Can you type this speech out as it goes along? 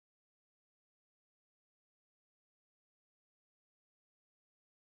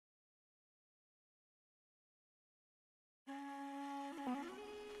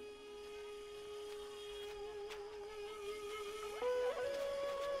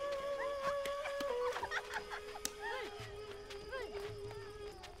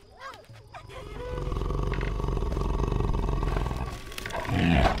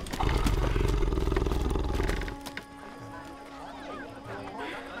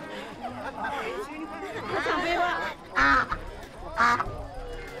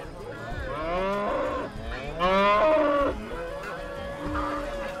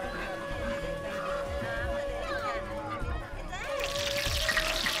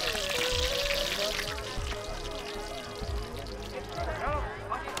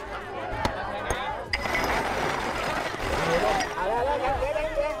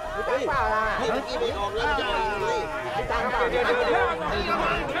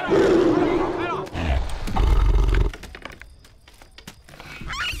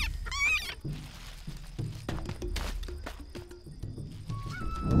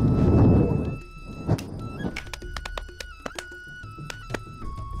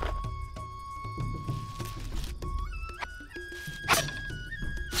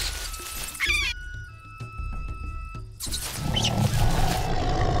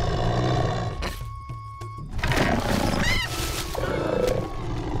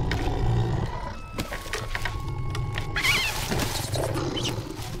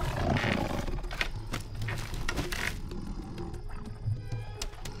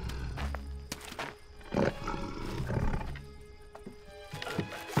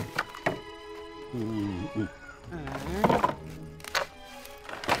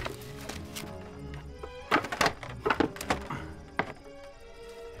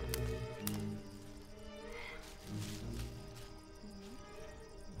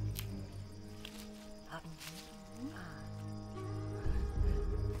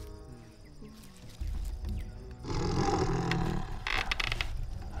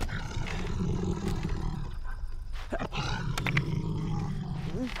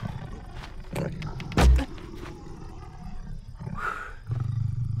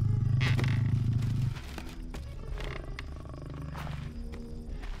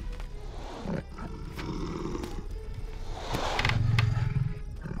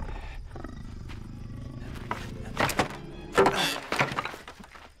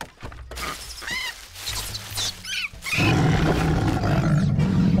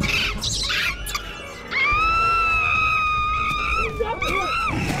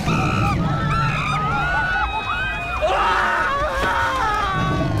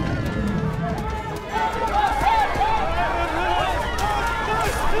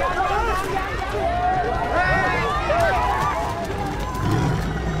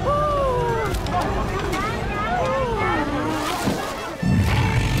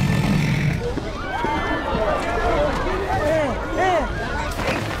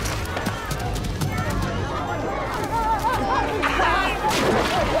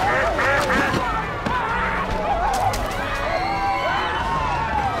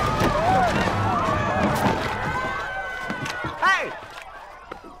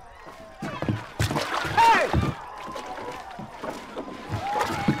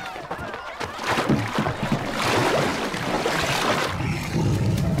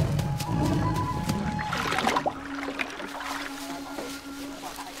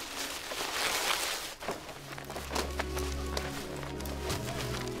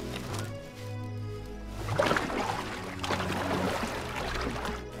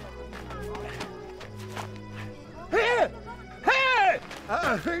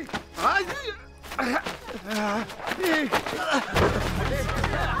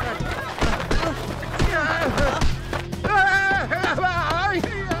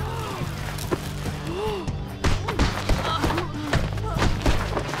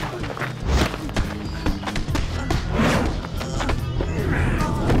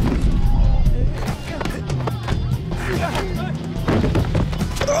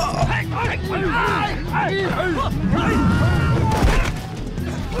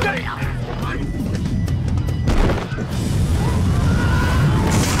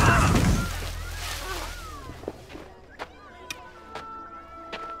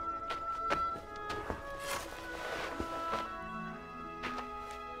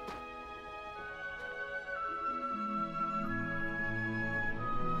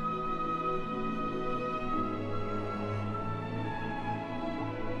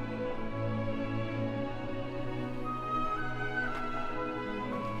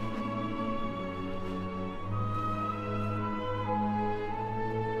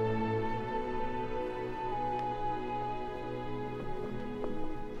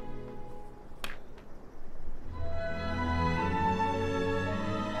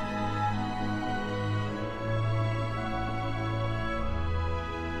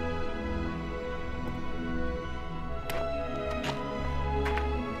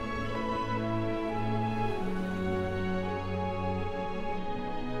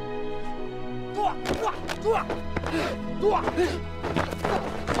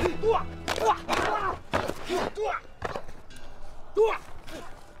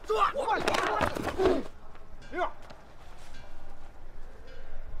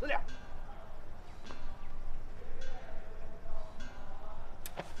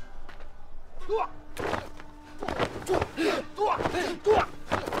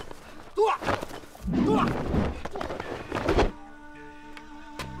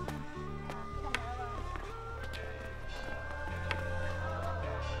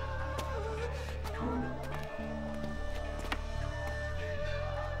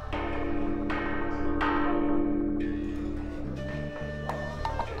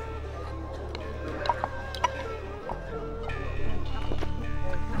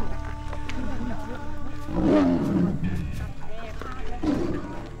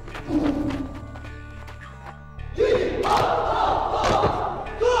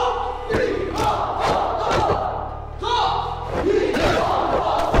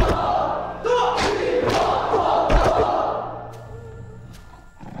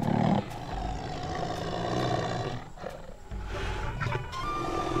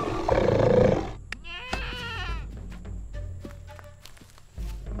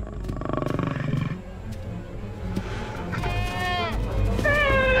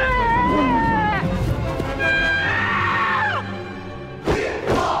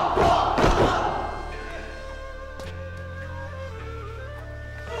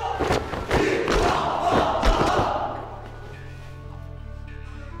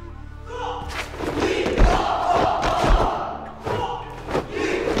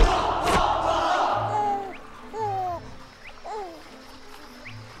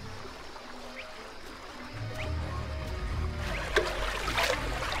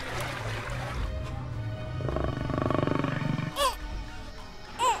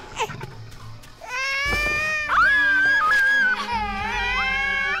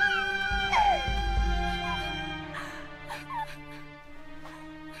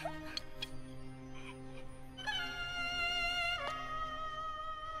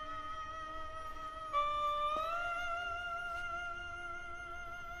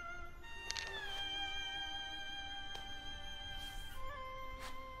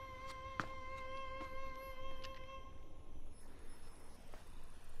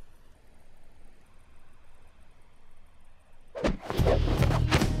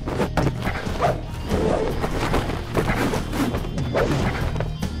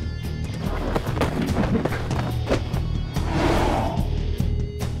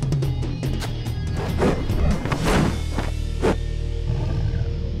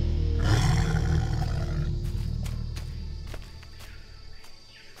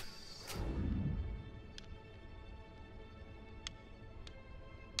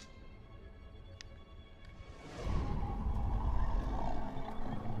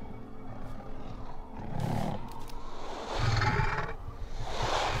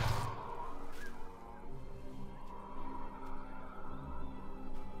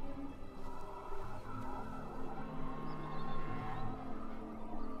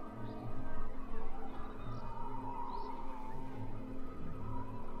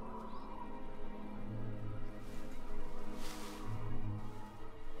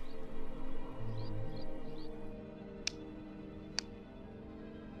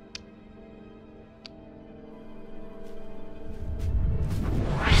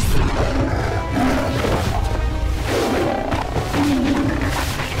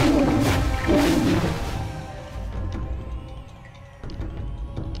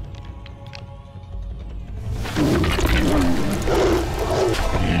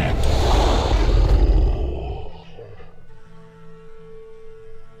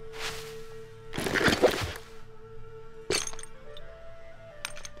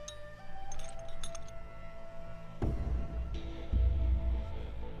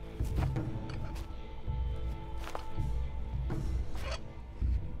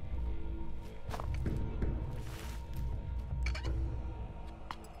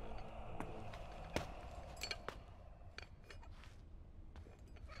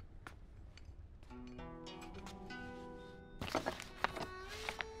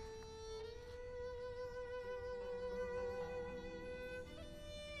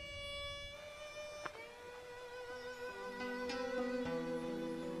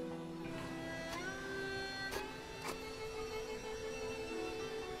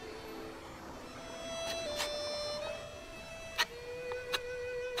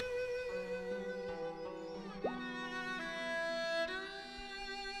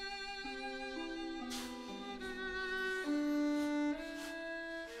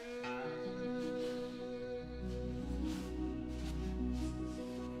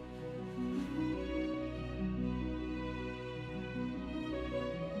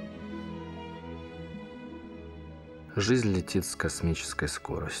Жизнь летит с космической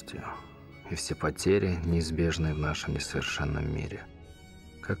скоростью, и все потери неизбежны в нашем несовершенном мире.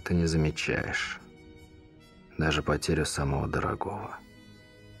 Как ты не замечаешь, даже потерю самого дорогого.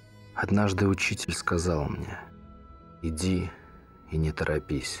 Однажды учитель сказал мне: иди и не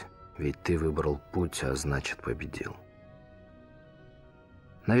торопись, ведь ты выбрал путь, а значит победил.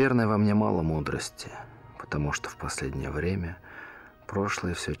 Наверное, во мне мало мудрости, потому что в последнее время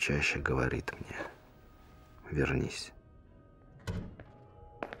прошлое все чаще говорит мне: вернись.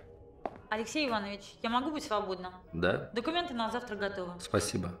 Алексей Иванович, я могу быть свободна? Да? Документы на завтра готовы.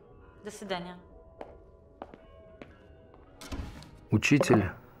 Спасибо. До свидания. Учитель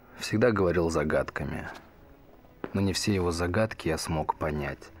всегда говорил загадками, но не все его загадки я смог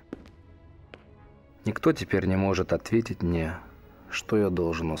понять. Никто теперь не может ответить мне, что я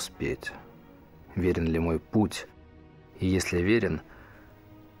должен успеть, верен ли мой путь, и если верен,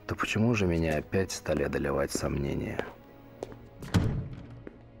 то почему же меня опять стали одолевать сомнения?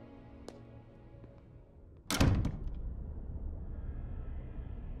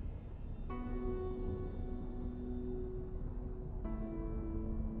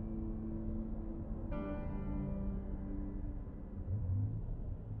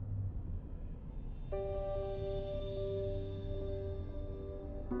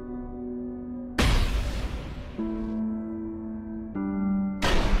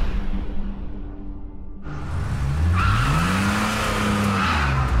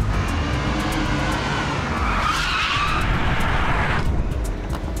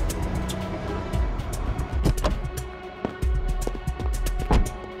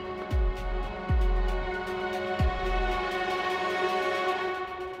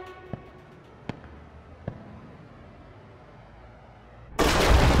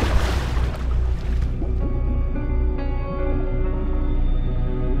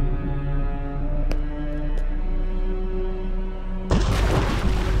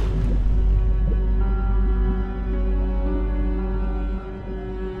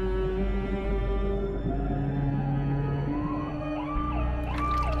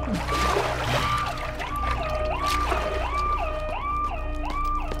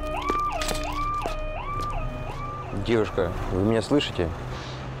 Девушка, вы меня слышите?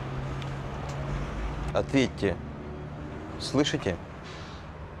 Ответьте. Слышите?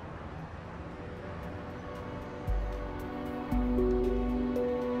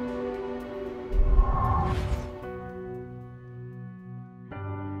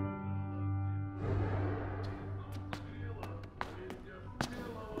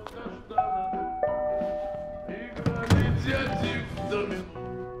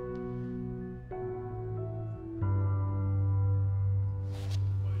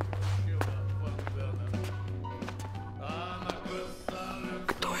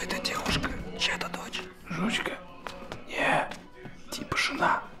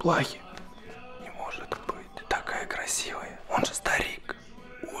 Плохи. Не может быть. Такая красивая. Он же старик.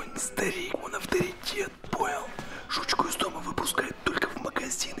 Он старик, он авторитет, понял? Жучку из дома выпускают только в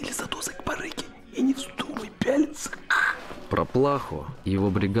магазин или за дозой к барыге. И не вздумай пялиться. Про Плаху и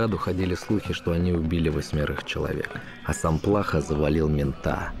его бригаду ходили слухи, что они убили 8 человек, а сам Плаха завалил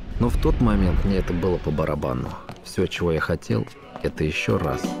мента. Но в тот момент мне это было по барабану. Все, чего я хотел, это еще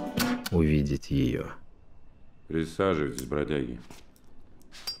раз увидеть ее. Присаживайтесь, бродяги.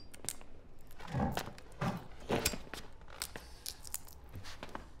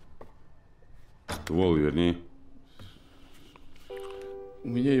 Ствол верни. У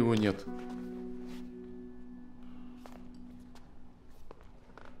меня его нет.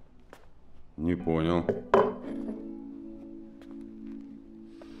 Не понял.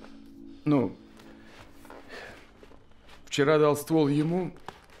 Ну, вчера дал ствол ему.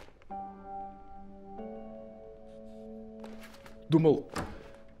 Думал...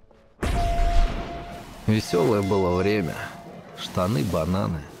 Веселое было время. Штаны,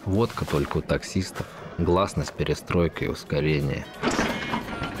 бананы, водка только у таксистов, гласность, перестройка и ускорение.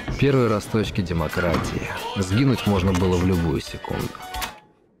 Первые росточки демократии. Сгинуть можно было в любую секунду.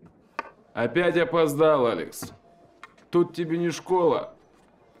 Опять опоздал, Алекс. Тут тебе не школа.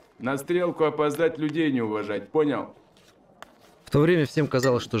 На стрелку опоздать, людей не уважать, понял? В то время всем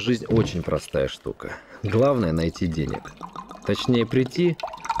казалось, что жизнь очень простая штука. Главное найти денег. Точнее прийти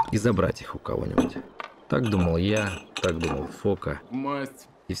и забрать их у кого-нибудь. Так думал я, так думал Фока Масть.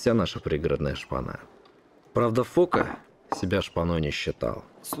 и вся наша пригородная шпана. Правда, Фока себя шпаной не считал.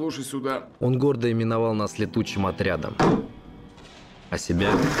 Слушай сюда. Он гордо именовал нас летучим отрядом, а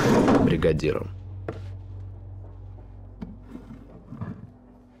себя бригадиром.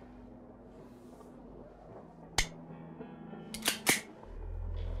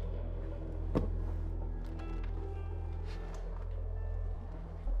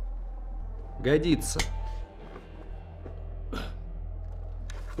 Годится.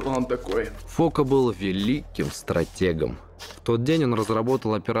 Кто он такой? Фока был великим стратегом. В тот день он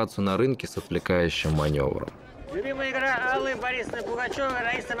разработал операцию на рынке с отвлекающим маневром. Любимая игра Аллы Борисовны Пугачевой,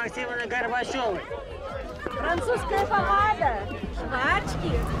 Раисы Максимовны Горбачевой. Французская помада,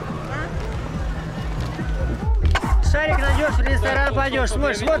 жвачки. Шарик найдешь, в ресторан пойдешь,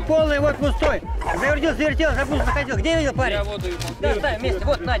 смотришь, вот полный, вот пустой. Завертел, завертел, запуск заходил. Где видел парень? Я воду ему. Да, ставь вместе,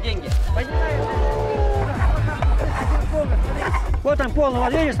 вот, на, деньги. Вот он полный,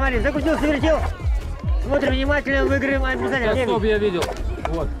 вот видишь, смотри, закрутил, завертел. Смотрим внимательно, выиграем обязательно. Стоп, я видел.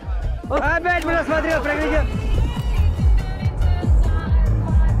 Вот. Опять просмотрел, проглядел.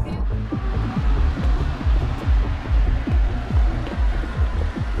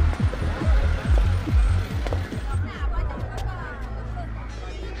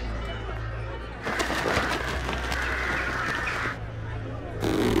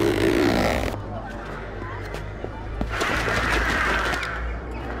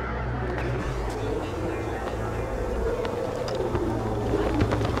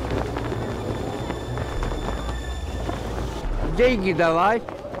 Деньги давай.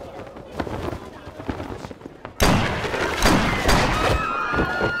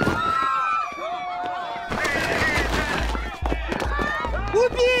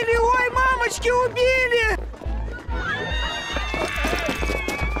 Убили! Ой, мамочки, убили!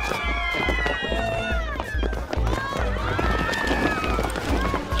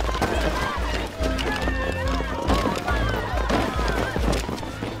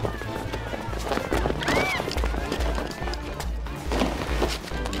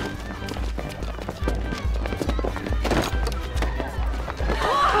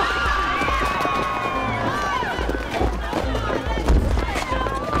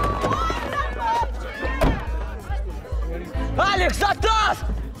 Алекс, затас!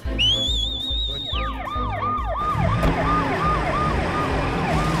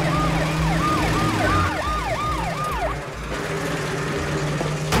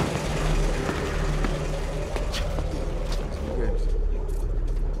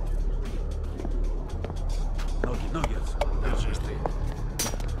 Ноги отсюда. Чистые.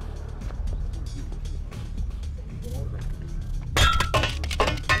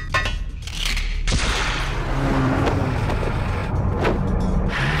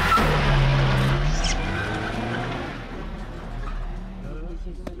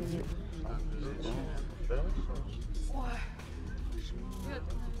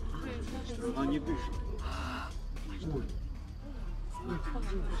 Она не дышит.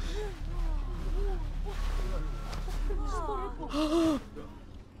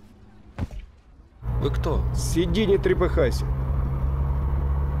 Вы кто? Сиди, не трепыхайся.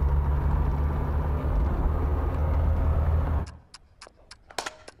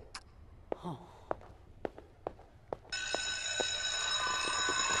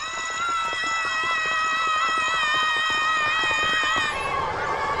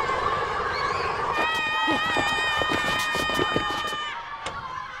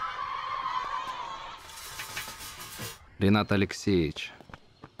 Ренат Алексеевич,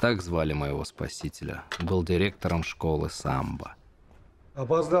 так звали моего спасителя, был директором школы самбо.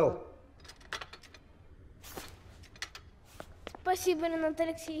 Опоздал. Спасибо, Ренат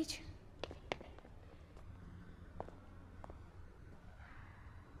Алексеевич.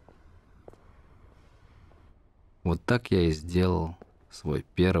 Вот так я и сделал свой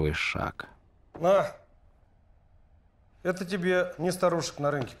первый шаг. На. Это тебе не старушек на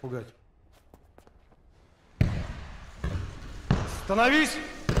рынке пугать. Становись!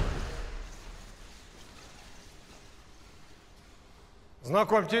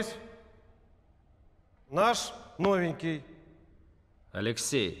 Знакомьтесь. Наш новенький.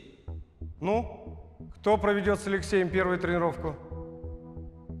 Алексей. Ну, кто проведет с Алексеем первую тренировку?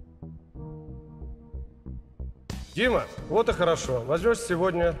 Дима, вот и хорошо. Возьмешь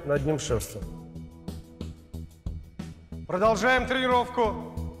сегодня над ним шефство. Продолжаем тренировку.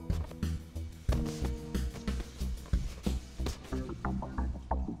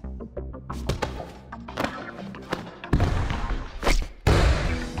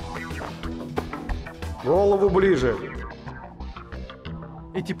 Голову ближе.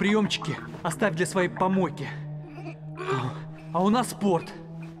 Эти приемчики оставь для своей помойки. А у нас спорт.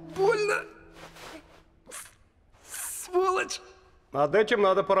 Больно. Сволочь. Над этим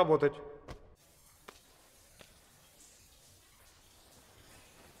надо поработать.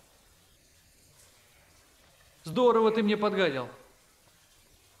 Здорово ты мне подгадил.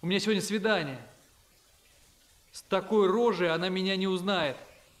 У меня сегодня свидание. С такой рожей она меня не узнает.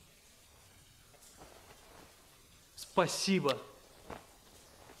 Спасибо.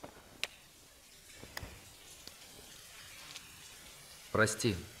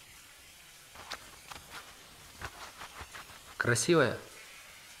 Прости. Красивая?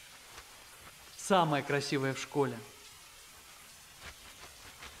 Самая красивая в школе.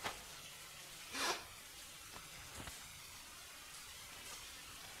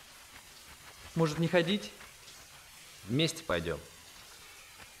 Может, не ходить? Вместе пойдем.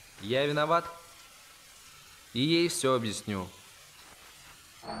 Я виноват, и ей все объясню.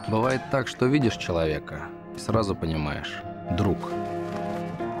 Бывает так, что видишь человека и сразу понимаешь – друг.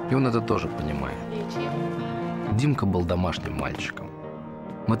 И он это тоже понимает. Димка был домашним мальчиком.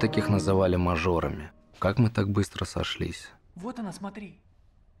 Мы таких называли мажорами. Как мы так быстро сошлись? Вот она, смотри.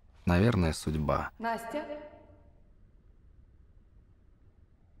 Наверное, судьба. Настя?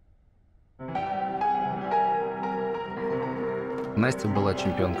 Настя была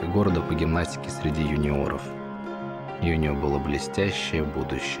чемпионкой города по гимнастике среди юниоров. И у нее было блестящее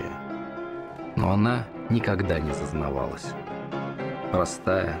будущее. Но она никогда не зазнавалась.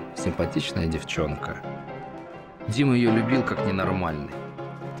 Простая, симпатичная девчонка. Дима ее любил как ненормальный.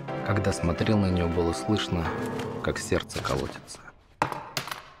 Когда смотрел на нее, было слышно, как сердце колотится.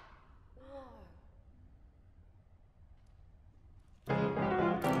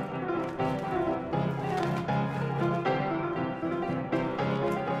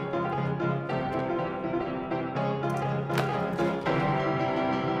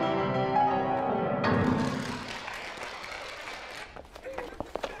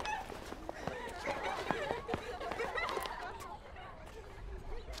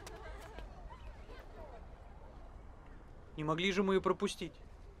 Не могли же мы ее пропустить?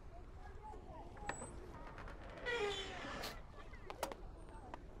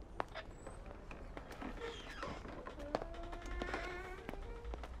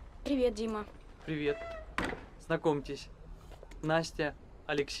 Привет, Дима. Привет. Знакомьтесь. Настя,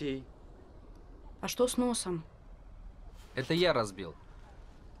 Алексей. А что с носом? Это я разбил.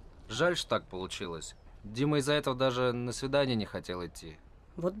 Жаль, что так получилось. Дима из-за этого даже на свидание не хотел идти.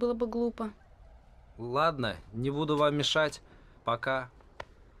 Вот было бы глупо. Ладно, не буду вам мешать. Пока.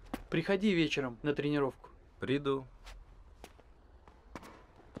 Приходи вечером на тренировку. Приду.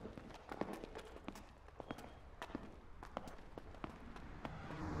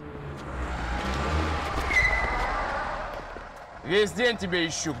 Весь день тебя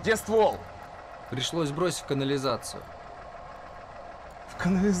ищу. Где ствол? Пришлось бросить в канализацию. В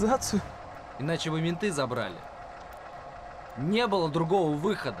канализацию? Иначе бы менты забрали. Не было другого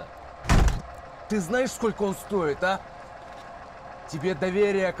выхода. Ты знаешь, сколько он стоит, а? Тебе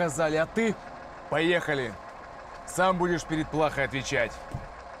доверие оказали, а ты... Поехали. Сам будешь перед плахой отвечать.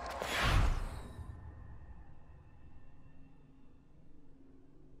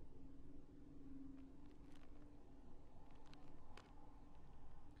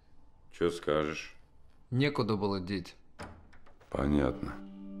 Что скажешь? Некуда было деть. Понятно.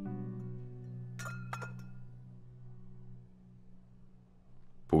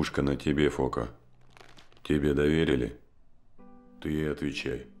 Пушка на тебе, Фока. Тебе доверили? Ты ей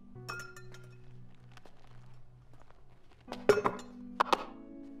отвечай.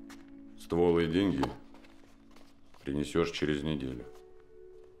 Ствол и деньги принесешь через неделю.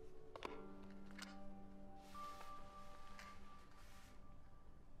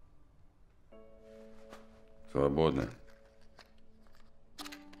 Свободно.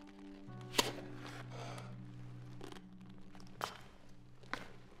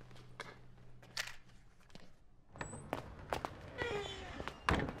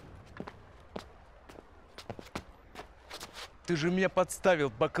 Ты же меня подставил,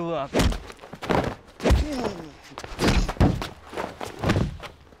 баклан.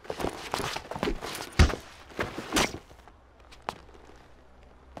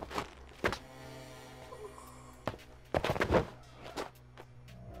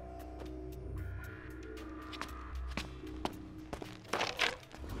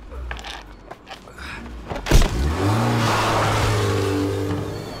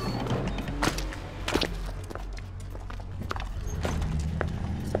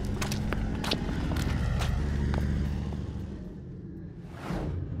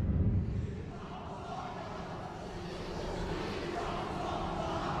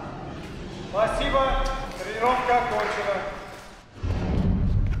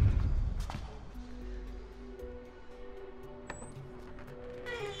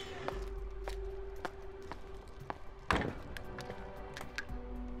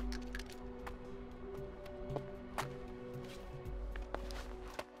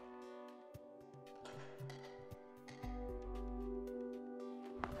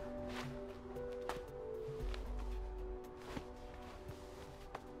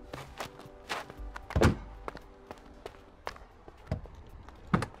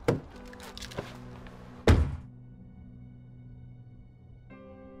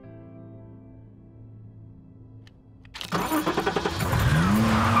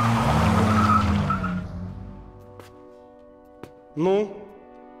 Ну,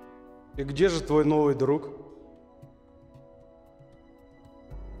 и где же твой новый друг?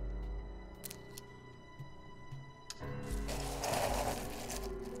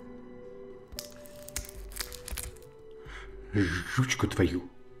 Жучку твою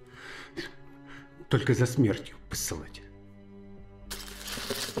только за смертью посылать.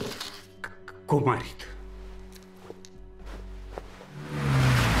 Кумарит.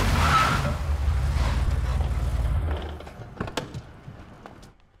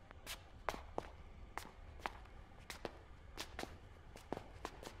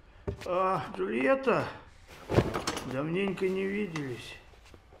 Джульетта, давненько не виделись.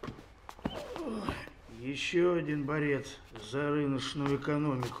 Еще один борец за рыночную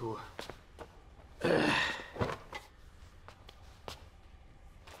экономику.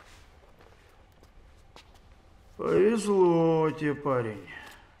 Повезло тебе, парень.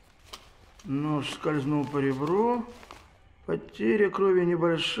 Нож скользнул по ребру. Потеря крови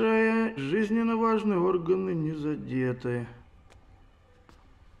небольшая, жизненно важные органы не задеты.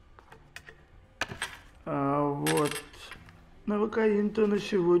 А вот новокаин-то на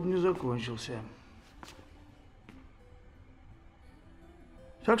сегодня закончился.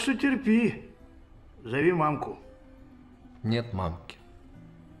 Так что терпи. Зови мамку. Нет мамки.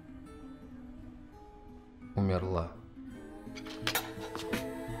 Умерла.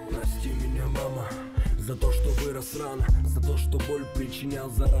 Прости меня, мама, за то, что вырос рано, за то, что боль причинял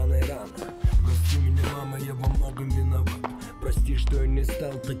зараной рано. Прости меня, мама, я во многом виноват. Прости, что я не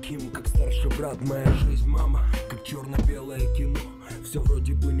стал таким, как старший брат. Моя жизнь, мама, как черно-белое кино. Все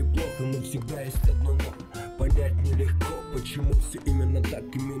вроде бы неплохо, но всегда есть одно но. Понять нелегко, почему все именно так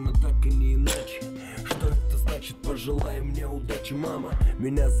и не иначе. Что это значит? Пожелай мне удачи, мама.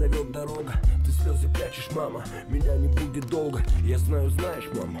 Меня зовет дорога, ты слезы прячешь, мама. Меня не будет долго, я знаю, знаешь,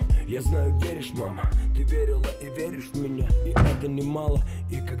 мама. Я знаю, веришь, мама. Ты верила и веришь в меня, и это немало.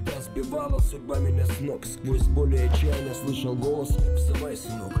 И когда сбивала судьба меня с ног, сквозь боль и отчаяние слышал голос: вставай,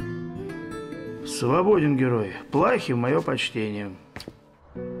 сынок. Свободен герой. Плахи, мое почтение.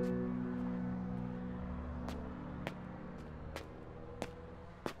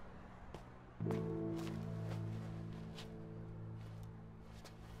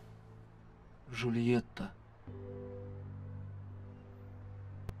 Джульетта,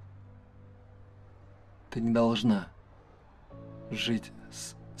 ты не должна жить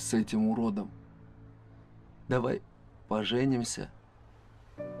с этим уродом. Давай поженимся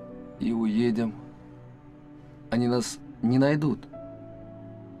и уедем. Они нас не найдут.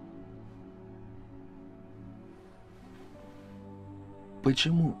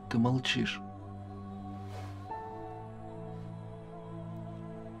 Почему ты молчишь?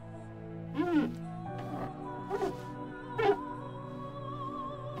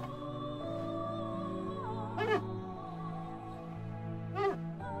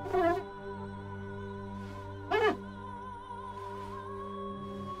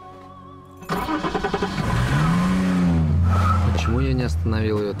 Почему я не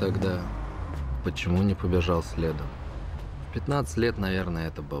остановил ее тогда? Почему не побежал следом? В 15 лет, наверное,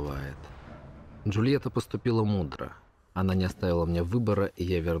 это бывает. Джульетта поступила мудро. Она не оставила мне выбора, и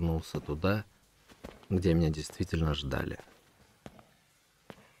я вернулся туда, где меня действительно ждали.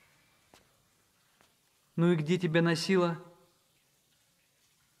 Ну и где тебя носило?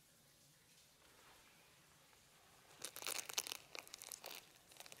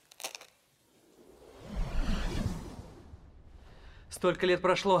 Столько лет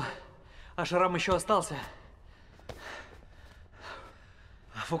прошло, а шрам еще остался.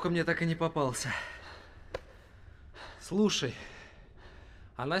 А Фока мне так и не попался. Слушай,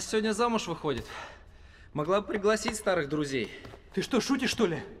 она сегодня замуж выходит. Могла бы пригласить старых друзей. Ты что, шутишь, что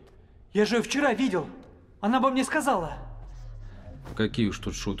ли? Я же ее вчера видел. Она бы мне сказала. Какие уж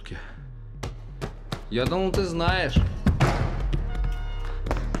тут шутки. Я думал, ты знаешь.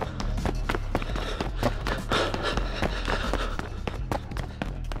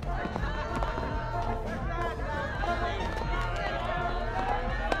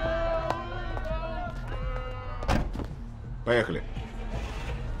 Поехали.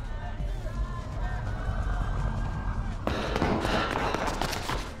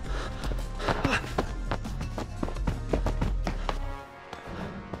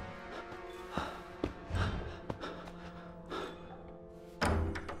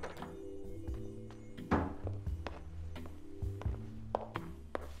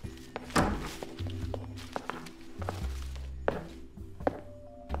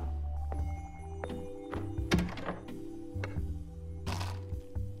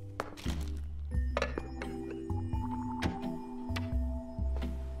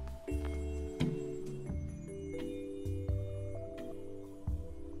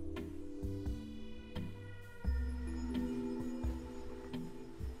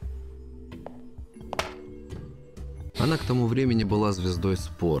 Она к тому времени была звездой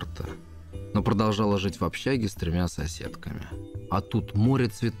спорта, но продолжала жить в общаге с 3 соседками. А тут море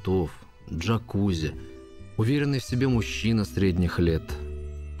цветов, джакузи, уверенный в себе мужчина средних лет.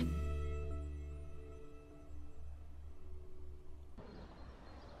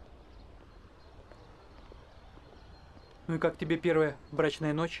 Ну и как тебе первая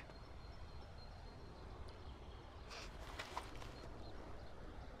брачная ночь?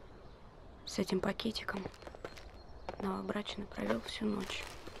 С этим пакетиком новобрачный провел всю ночь.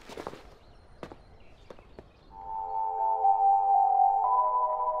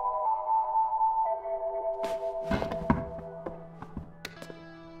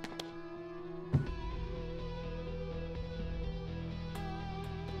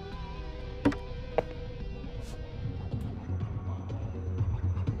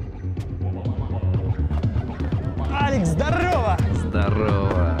 Алекс, здорово!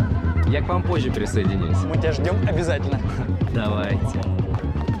 Здорово. Я к вам позже присоединюсь. Мы тебя ждем обязательно. Давайте.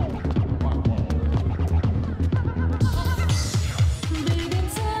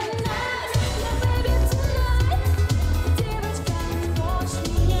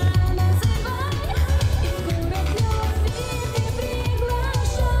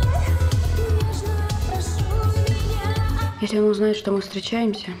 Если он узнает, что мы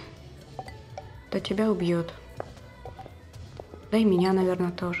встречаемся, то тебя убьет. Да и меня,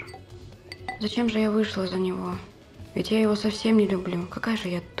 наверное, тоже. Зачем же я вышла за него? Ведь я его совсем не люблю. Какая же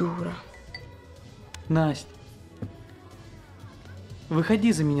я дура. Настя,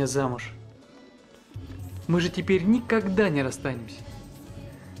 выходи за меня замуж. Мы же теперь никогда не расстанемся.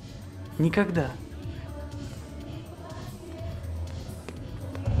 Никогда.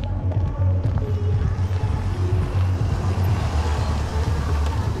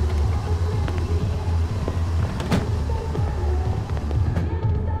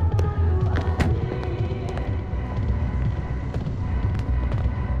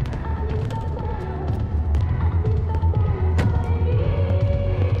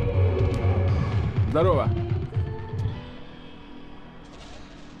 Здорово.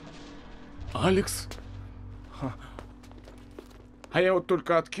 Алекс? А я вот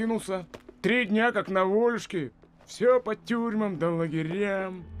только откинулся. 3 дня как на волюшке. Все по тюрьмам да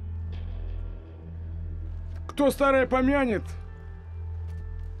лагерям. Кто старое помянет?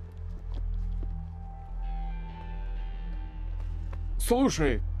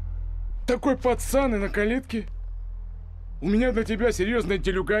 Слушай, такой пацан и на калитке. У меня для тебя серьезная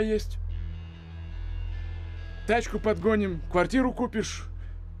делюга есть. Тачку подгоним, квартиру купишь.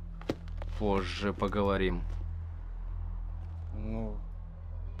 Позже поговорим. Ну.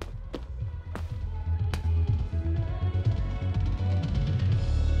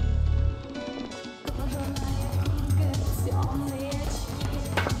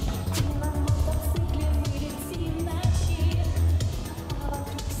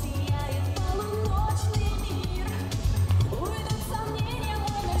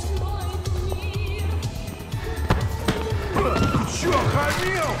 Чё,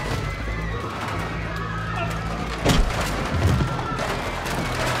 хамил?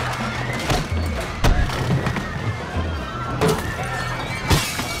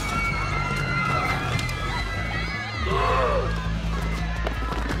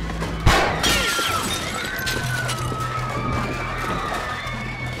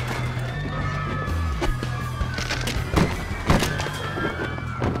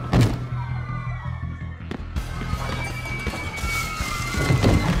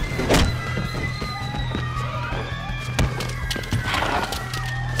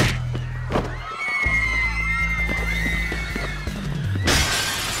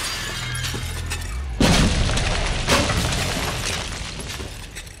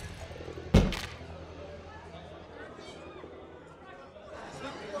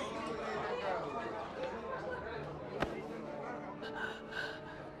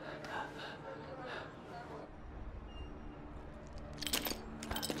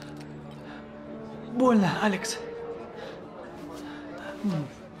 Больно, Алекс.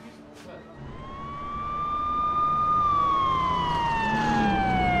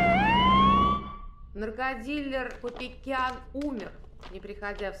 Наркодилер Попекян умер, не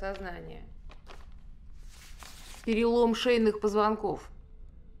приходя в сознание. Перелом шейных позвонков.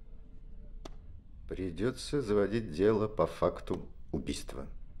 Придется заводить дело по факту убийства.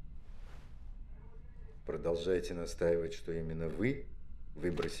 Продолжайте настаивать, что именно вы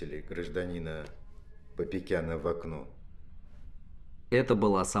выбросили гражданина Попекяна в окно. Это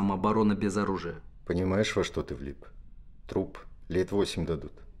была самооборона без оружия. Понимаешь, во что ты влип? Труп лет 8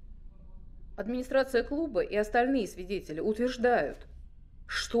 дадут. Администрация клуба и остальные свидетели утверждают,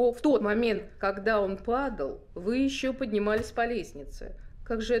 что в тот момент, когда он падал, вы еще поднимались по лестнице.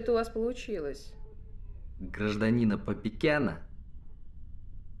 Как же это у вас получилось? Гражданина Попекяна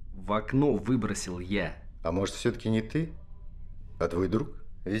в окно выбросил я. А может, все-таки не ты, а твой друг?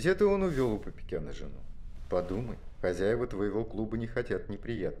 Ведь это он увел у Попекяна жену. Подумай, хозяева твоего клуба не хотят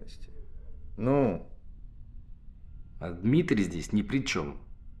неприятностей. Ну? А Дмитрий здесь ни при чем.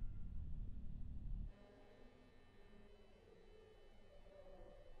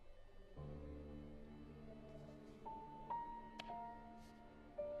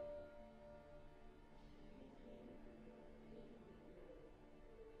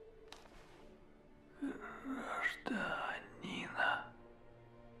 Гражданина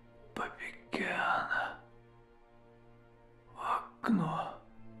Попекяна в окно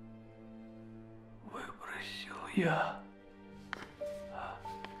выбросил я.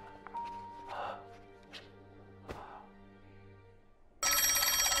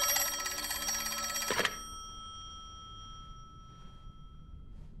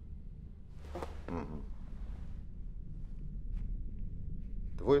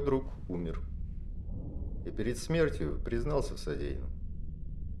 Твой друг умер. И перед смертью признался в содеянном.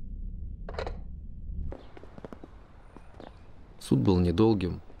 Суд был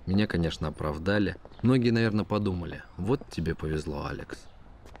недолгим. Меня, конечно, оправдали. Многие, наверное, подумали: вот тебе повезло, Алекс.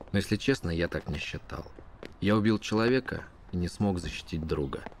 Но, если честно, я так не считал. Я убил человека и не смог защитить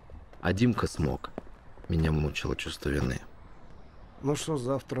друга. А Димка смог. Меня мучило чувство вины. Ну что,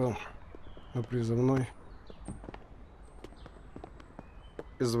 завтра на призывной.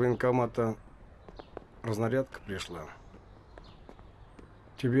 Из военкомата разнарядка пришла.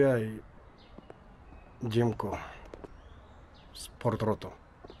 Тебя и Димку в спортроту.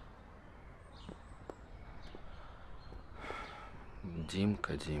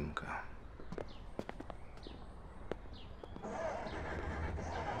 Димка.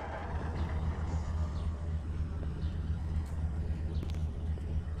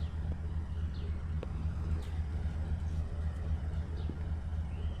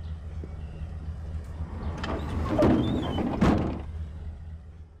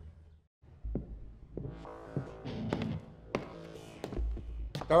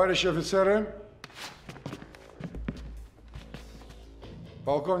 Товарищи офицеры,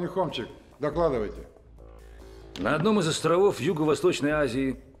 полковник Хомчик, докладывайте. На одном из островов Юго-Восточной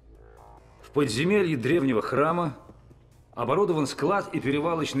Азии, в подземелье древнего храма, оборудован склад и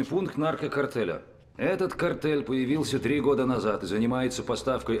перевалочный пункт наркокартеля. Этот картель появился 3 года назад и занимается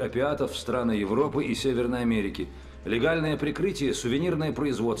поставкой опиатов в страны Европы и Северной Америки. Легальное прикрытие – сувенирное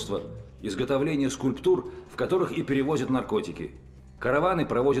производство, изготовление скульптур, в которых и перевозят наркотики. Караваны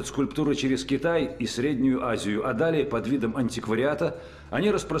провозят скульптуры через Китай и Среднюю Азию, а далее под видом антиквариата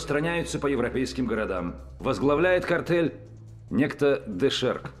они распространяются по европейским городам. Возглавляет картель некто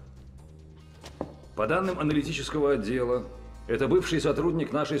Дешерк. По данным аналитического отдела, это бывший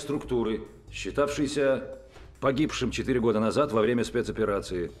сотрудник нашей структуры, считавшийся погибшим 4 года назад во время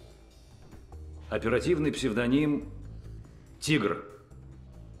спецоперации. Оперативный псевдоним «Тигр».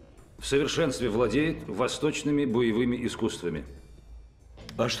 В совершенстве владеет восточными боевыми искусствами.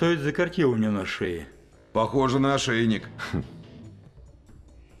 А что это за картина у меня на шее? Похоже на ошейник.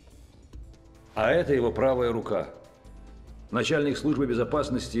 А это его правая рука. Начальник службы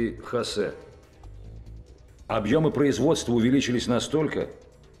безопасности Хосе. Объемы производства увеличились настолько,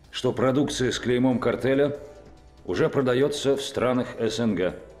 что продукция с клеймом картеля уже продается в странах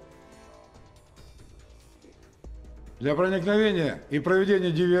СНГ. Для проникновения и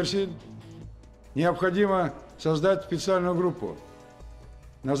проведения диверсий необходимо создать специальную группу.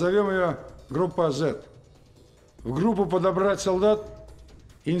 Назовем ее Группа Z. В группу подобрать солдат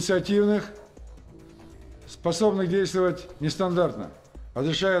инициативных, способных действовать нестандартно,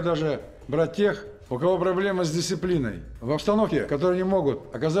 разрешая даже брать тех, у кого проблемы с дисциплиной. В обстановке, в которой не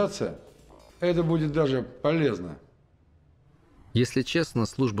могут оказаться, это будет даже полезно. Если честно,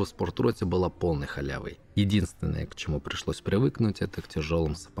 служба в спортроте была полной халявой. Единственное, к чему пришлось привыкнуть, это к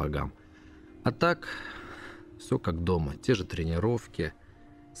тяжелым сапогам. А так, все как дома. Те же тренировки,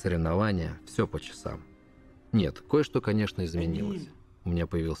 соревнования, все по часам. Нет, кое-что, конечно, изменилось. У меня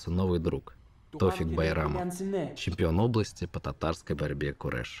появился новый друг. Тофик Байрамов, чемпион области по татарской борьбе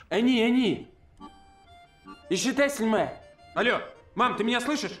куреш. Алло, мам, ты меня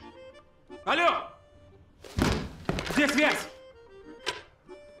слышишь? Алло! Где связь?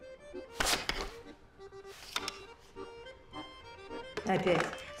 Опять.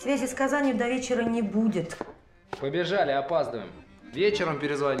 Связи с Казанью до вечера не будет. Побежали, опаздываем. Вечером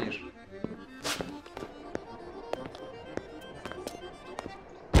перезвонишь.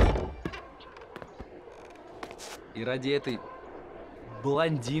 И ради этой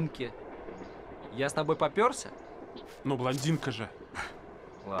блондинки. Я с тобой попёрся? Ну, блондинка же.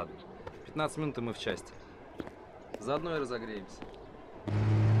 Ладно, 15 минут и мы в части. Заодно и разогреемся.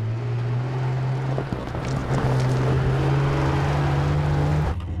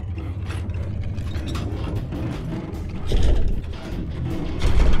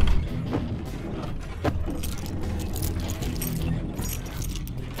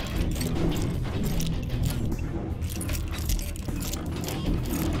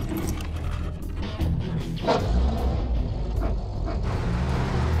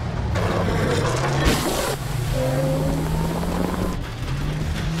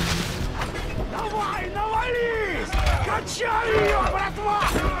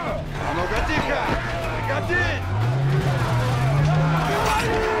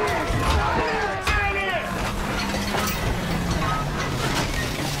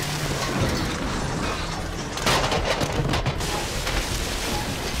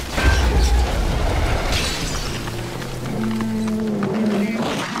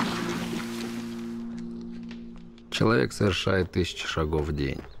 Человек совершает 1000 шагов в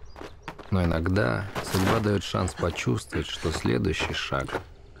день. Но иногда судьба дает шанс почувствовать, что следующий шаг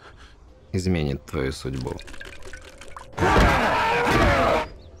изменит твою судьбу.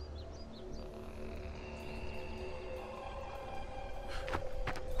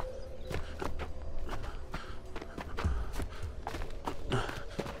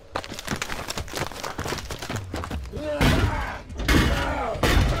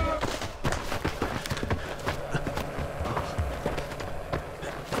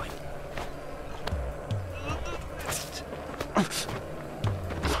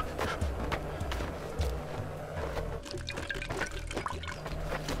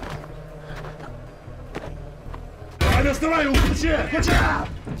 Доставай его! Ключи! Ключи!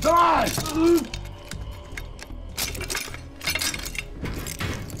 Давай!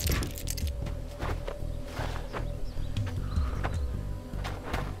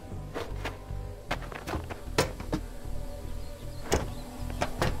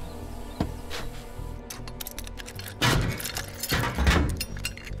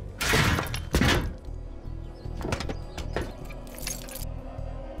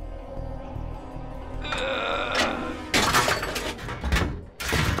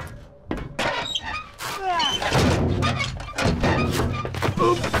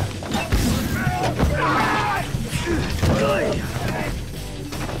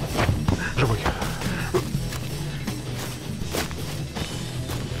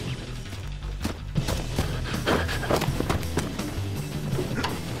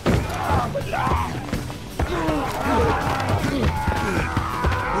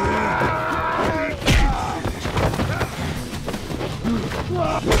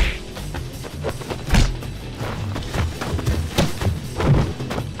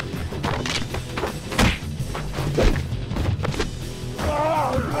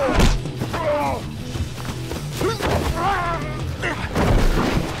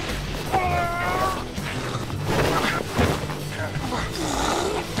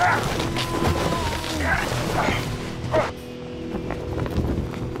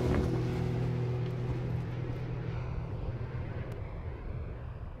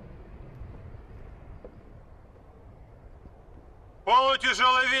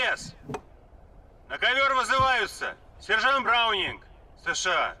 Полутяжелый вес. На ковер вызываются сержант Браунинг,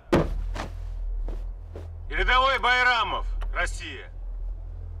 США. И рядовой Байрамов, Россия.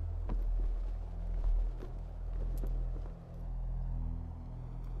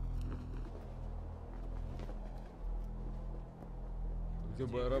 Где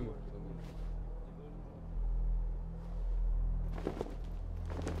Байрамов?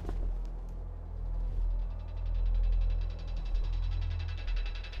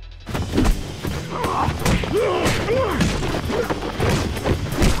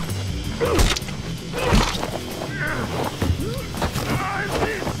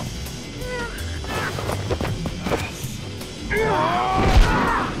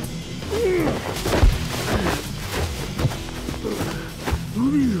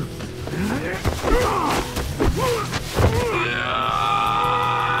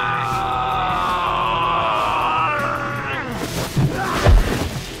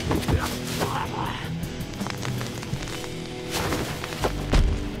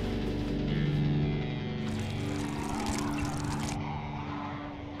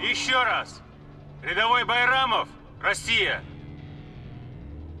 Еще раз. Рядовой Байрамов, Россия.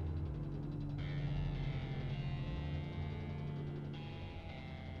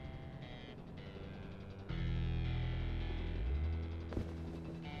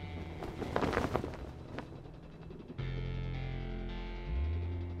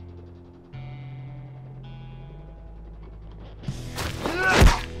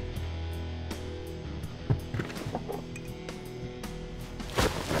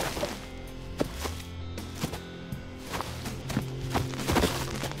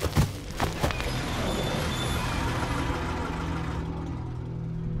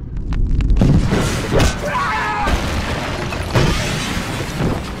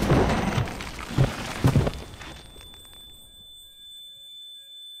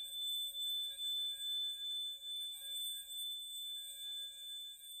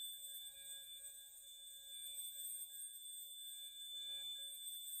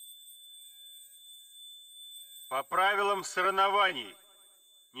 По правилам соревнований,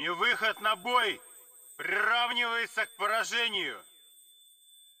 невыход на бой приравнивается к поражению.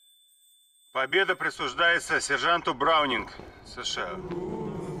 Победа присуждается сержанту Браунинг, США.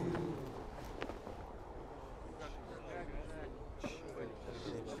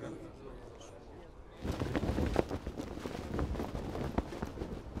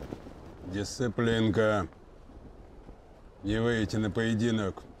 Дисциплинка. Не выйти на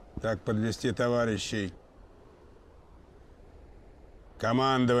поединок. Так подвести товарищей.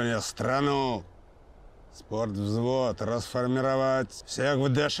 Командование, страну. Спортвзвод расформировать. Всех в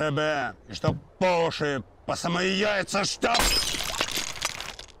ДШБ. И чтоб по уши, по самые яйца, чтоб...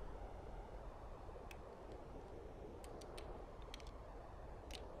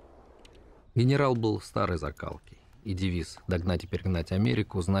 Генерал был старой закалки, и девиз «догнать и перегнать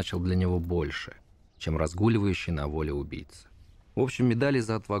Америку» значил для него больше, чем разгуливающий на воле убийца. В общем, медали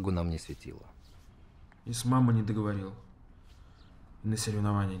за отвагу нам не светило. И с мамой не договорил. И на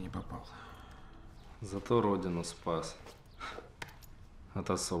соревнования не попал. Зато родину спас от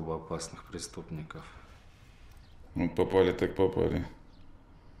особо опасных преступников. Ну, попали так попали.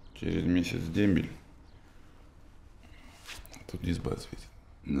 Через месяц дембель. Тут изба светит.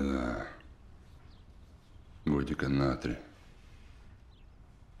 Да. Годика на 3.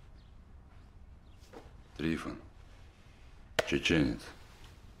 Трифон. Чеченец.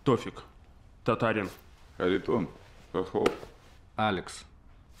 Тофик. Татарин. Харитон. Хохол. Алекс.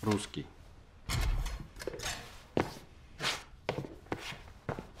 Русский.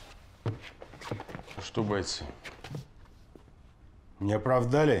 Что, бойцы, не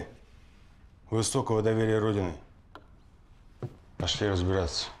оправдали высокого доверия Родины? Пошли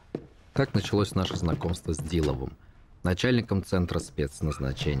разбираться. Так началось наше знакомство с Диловым, начальником центра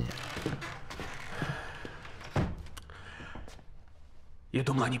спецназначения. Я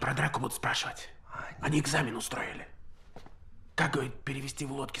думал, они про драку будут спрашивать. Они экзамен устроили. Как, говорит, перевести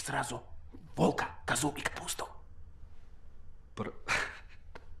в лодке сразу волка, козу и капусту?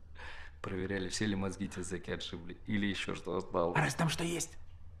 Проверяли, все ли мозги те зэки отшибли, или еще что осталось. А раз там что есть?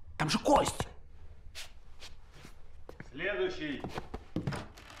 Там же кость! Следующий.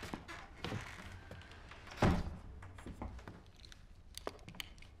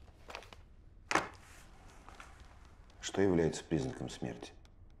 Что является признаком смерти?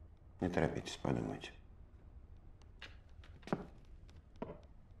 Не торопитесь, подумайте.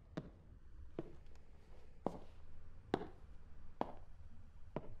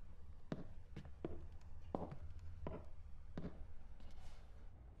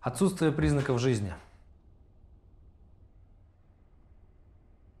 Отсутствие признаков жизни.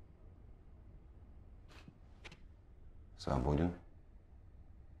 Свободен.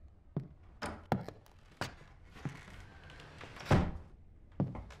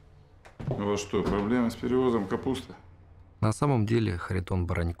 У вас что, проблемы с перевозом капусты? На самом деле Харитон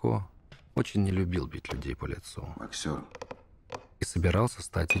Баранько очень не любил бить людей по лицу. Боксер. И собирался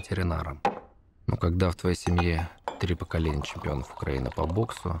стать ветеринаром. Но когда в твоей семье 3 поколения чемпионов Украины по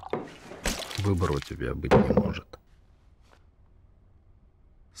боксу, выбора у тебя быть не может.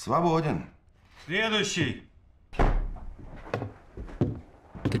 Свободен. Следующий.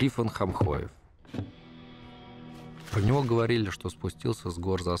 Трифон Хамхоев. Про него говорили, что спустился с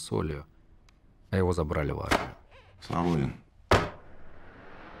гор за солью, а его забрали в армию. Свободен.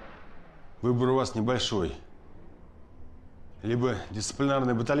 Выбор у вас небольшой. Либо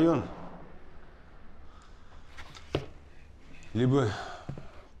дисциплинарный батальон, либо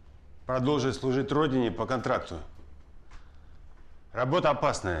продолжить служить Родине по контракту. Работа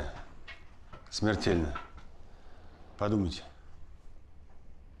опасная, смертельная. Подумайте.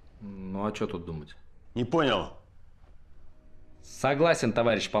 Ну а что тут думать? Не понял. Согласен,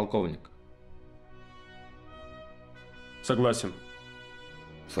 товарищ полковник. Согласен.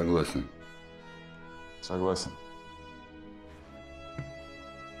 Согласен. Согласен.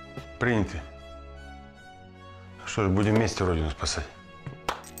 Принято. Что ж, будем вместе Родину спасать.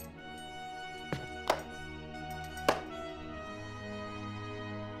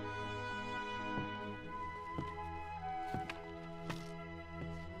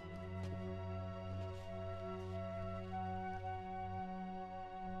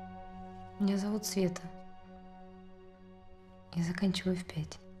 Меня зовут Света. Я заканчиваю в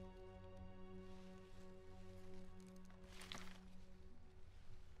 5.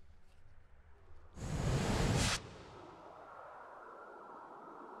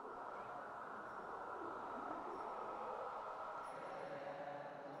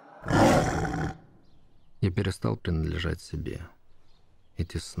 Я перестал принадлежать себе.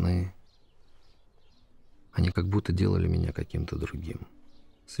 Эти сны, они как будто делали меня каким-то другим.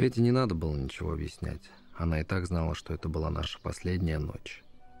 Свете не надо было ничего объяснять. Она и так знала, что это была наша последняя ночь.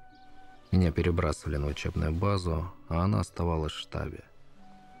 Меня перебрасывали на учебную базу, а она оставалась в штабе.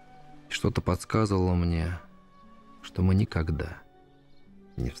 И что-то подсказывало мне, что мы никогда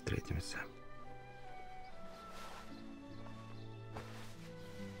не встретимся.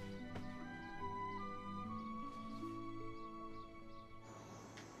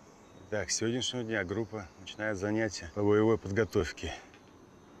 Так, с сегодняшнего дня группа начинает занятия по боевой подготовке.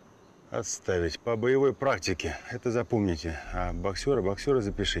 Отставить. По боевой практике. Это запомните. А боксера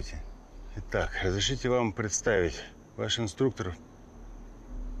запишите. Итак, разрешите вам представить ваш инструктор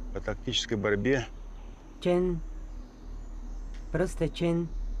по тактической борьбе. Чен. Просто Чен.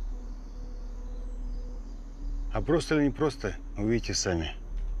 А просто или не просто, увидите сами.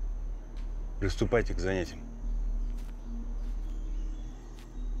 Приступайте к занятиям.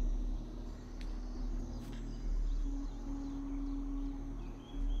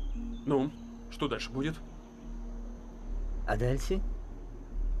 Ну, что дальше будет? А дальше?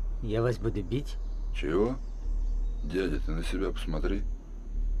 Я вас буду бить. Чего? Дядя, ты на себя посмотри.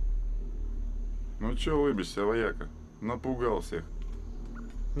 Ну чё улыбишься, вояка? Напугал всех.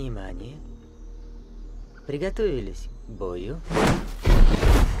 Внимание. Приготовились к бою.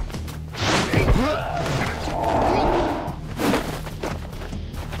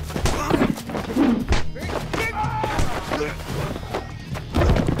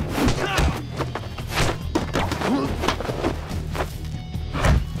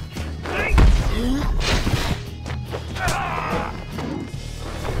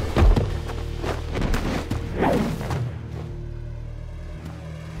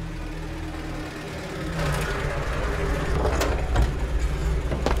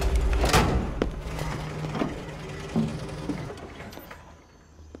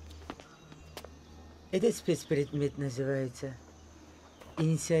 Этот спецпредмет называется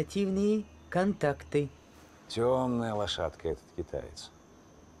 «Инициативные контакты». Темная лошадка этот китаец.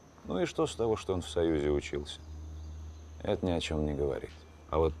 Ну и что с того, что он в Союзе учился? Это ни о чем не говорит.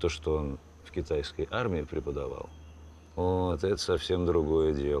 А вот то, что он в китайской армии преподавал, вот это совсем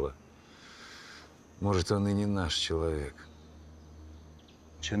другое дело. Может, он и не наш человек.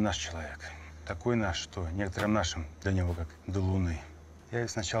 Че наш человек? Такой наш, что некоторым нашим для него как до Луны. Я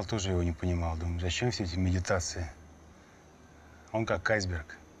ведь сначала тоже его не понимал. Думаю, зачем все эти медитации? Он как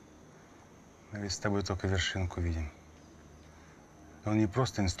айсберг. Мы ведь с тобой только вершинку видим. Он не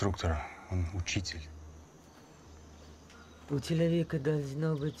просто инструктор, он учитель. У человека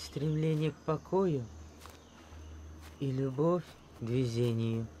должно быть стремление к покою и любовь к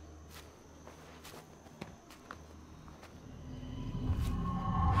движению.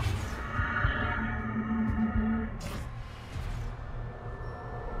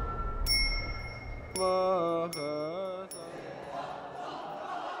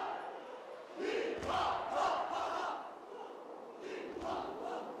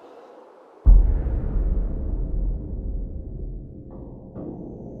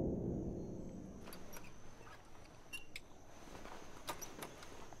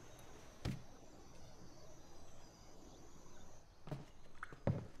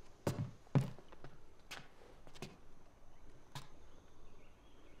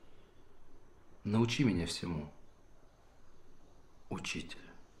 Научи меня всему, учитель.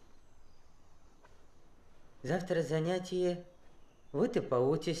 Завтра занятие, вот и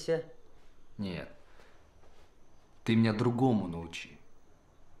поучишься. Нет, ты меня другому научи.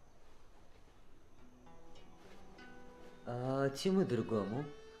 А чему другому?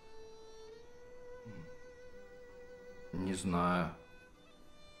 Не знаю.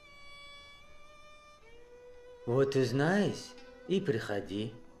 Вот узнаешь и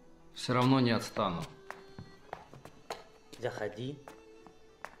приходи. Все равно не отстану. Заходи.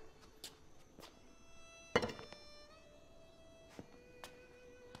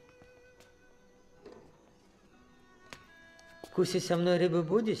 Кушать со мной рыбу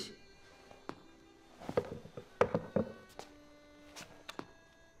будешь?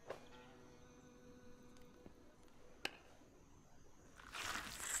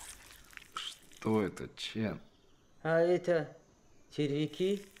 Что это, Чен? А это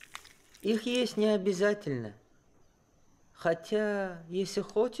червяки. Их есть не обязательно. Хотя, если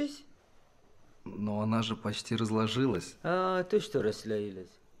хочешь... Но она же почти разложилась. А ты что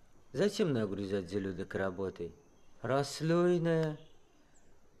расслоилась? Зачем нагрузать желудок работой? Расслойная.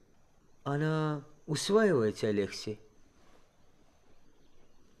 Она усваивается, Алексей.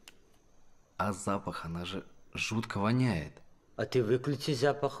 А запах, она же жутко воняет. А ты выключи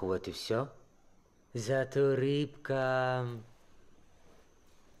запах, вот и все. Зато рыбка...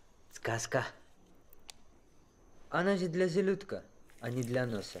 Сказка. Она же для желудка, а не для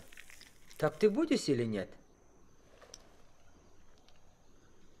носа. Так ты будешь или нет?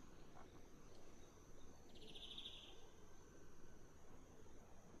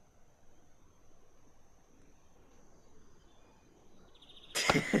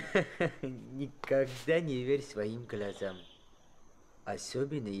 Никогда не верь своим глазам.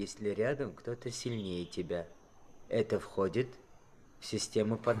 Особенно, если рядом кто-то сильнее тебя. Это входит в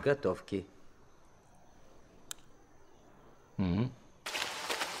систему подготовки.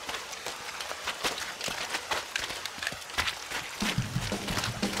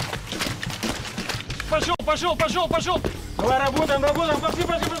 Пошел, пошел, пошел, пошел! Давай работаем, работаем! Пошли,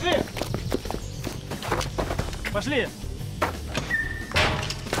 пошли, пошли! Пошли!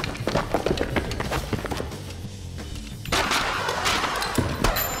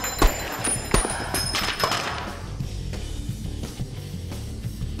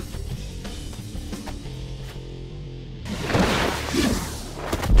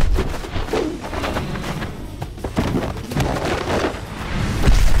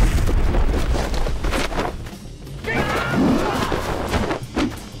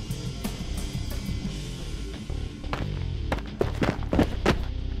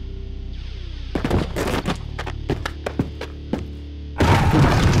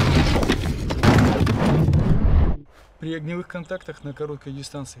 При огневых контактах на короткой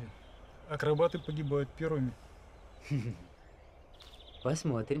дистанции акробаты погибают первыми.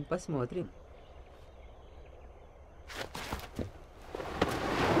 Посмотрим, посмотрим.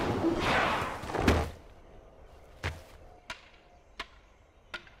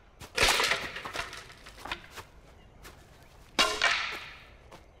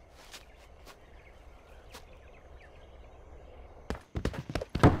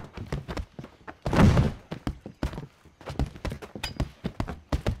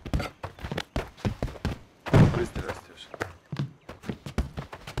 Быстро растешь.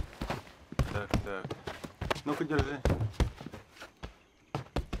 Так, так. Ну-ка, держи.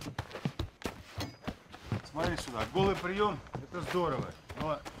 Смотри сюда. Голый прием – это здорово.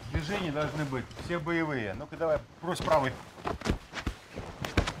 Но движения должны быть все боевые. Ну-ка, давай, брось правый.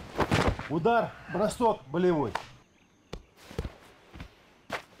 Удар, бросок болевой.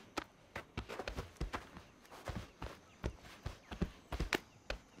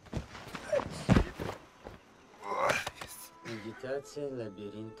 Медитация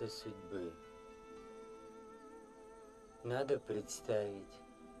лабиринта судьбы. Надо представить,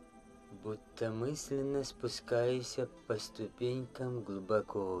 будто мысленно спускаешься по ступенькам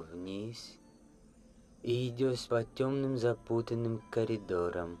глубоко вниз и идешь по темным запутанным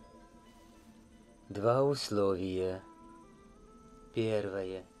коридорам. Два условия.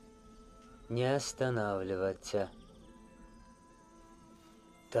 Первое. Не останавливаться.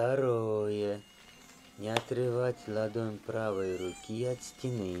 Второе. Не отрывать ладонь правой руки от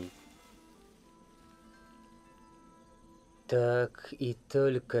стены. Так и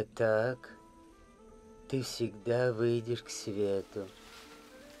только так ты всегда выйдешь к свету.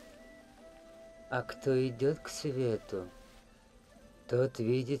 А кто идет к свету, тот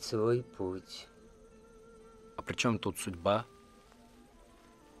видит свой путь. А при чем тут судьба?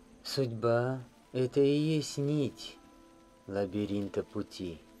 Судьба – это и есть нить лабиринта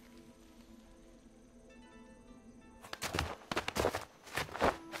пути.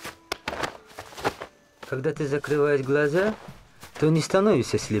 Когда ты закрываешь глаза, то не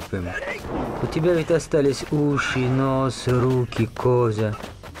становишься слепым. У тебя ведь остались уши, нос, руки, кожа.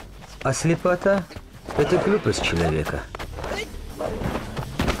 А слепота – это глупость человека.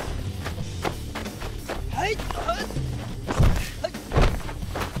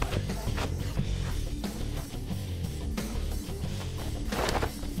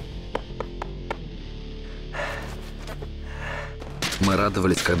 Мы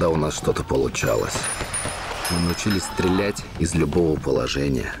радовались, когда у нас что-то получалось. Мы научились стрелять из любого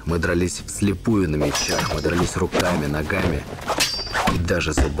положения. Мы дрались вслепую на мечах. Мы дрались руками, ногами и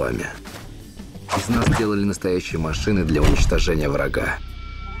даже зубами. Из нас делали настоящие машины для уничтожения врага.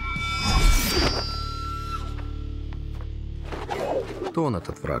 Кто он,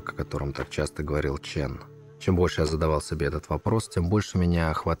 этот враг, о котором так часто говорил Чен? Чем больше я задавал себе этот вопрос, тем больше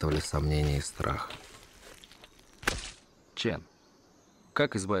меня охватывали сомнения и страх. Чен,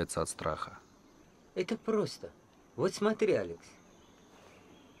 как избавиться от страха? Это просто. Вот смотри, Алекс.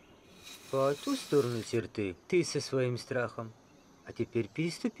 По ту сторону черты ты со своим страхом. А теперь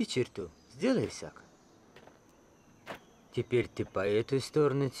переступи черту. Сделай всяко. Теперь ты по эту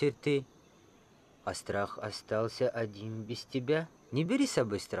сторону черты. А страх остался один без тебя. Не бери с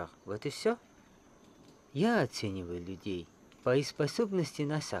собой страх. Вот и все. Я оцениваю людей по их способности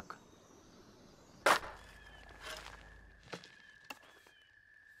на шаг.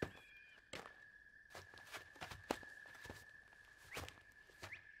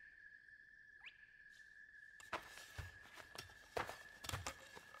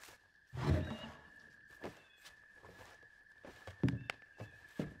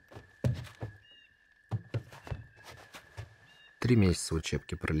 3 месяца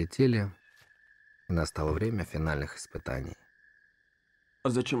учебки пролетели, и настало время финальных испытаний. А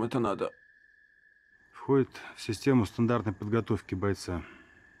зачем это надо? Входит в систему стандартной подготовки бойца.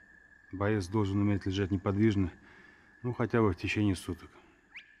 Боец должен уметь лежать неподвижно, ну, хотя бы в течение суток.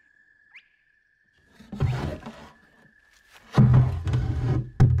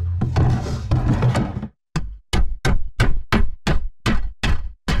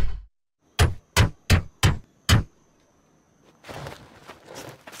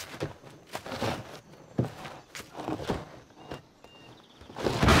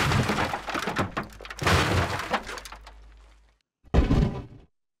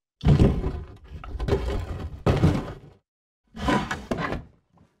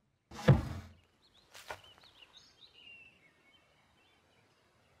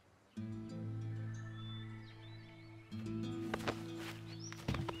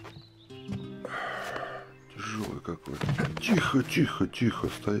 Тяжелый какой. Тихо, тихо, тихо,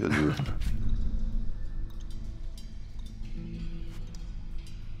 стоять должно.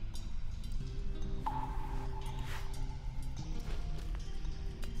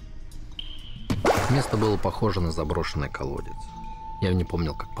 Место было похоже на заброшенный колодец. Я не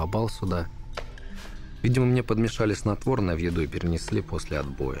помнил, как попал сюда. Видимо, мне подмешали снотворное в еду и перенесли после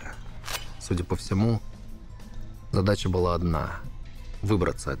отбоя. Судя по всему, задача была одна –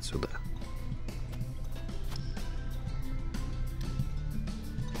 выбраться отсюда.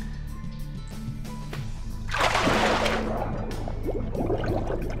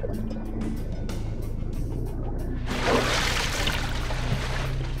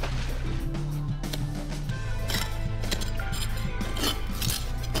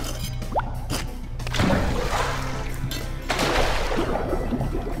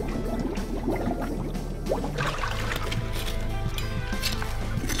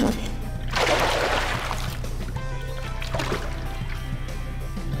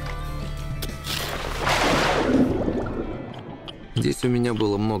 Здесь у меня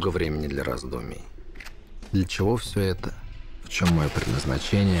было много времени для раздумий. Для чего все это? В чем мое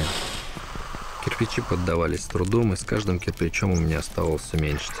предназначение? Кирпичи поддавались с трудом, и с каждым кирпичом у меня оставалось все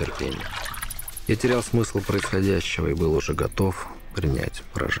меньше терпения. Я терял смысл происходящего и был уже готов принять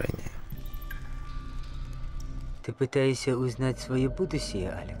поражение. Ты пытаешься узнать свое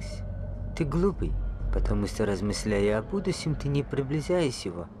будущее, Алекс? Ты глупый, потому что, размышляя о будущем, ты не приближаешь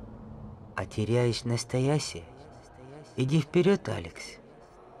его, а теряешь настоящее. Иди вперед, Алекс.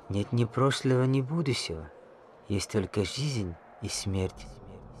 Нет ни прошлого, ни будущего. Есть только жизнь и смерть.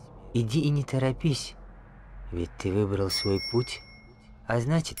 Иди и не торопись, ведь ты выбрал свой путь, а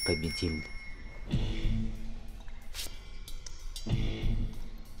значит победил.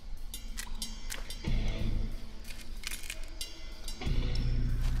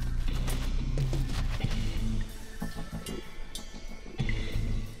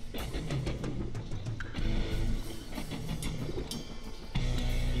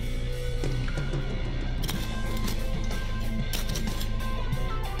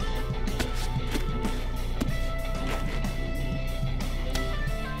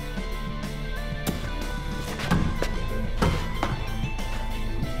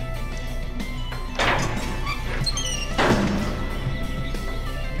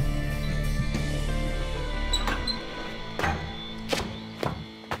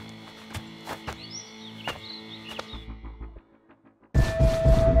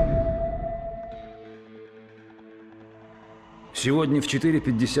 Сегодня в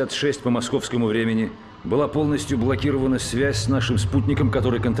 4:56 по московскому времени была полностью блокирована связь с нашим спутником,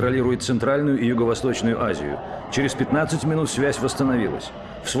 который контролирует Центральную и Юго-Восточную Азию. Через 15 минут связь восстановилась.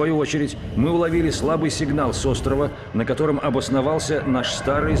 В свою очередь, мы уловили слабый сигнал с острова, на котором обосновался наш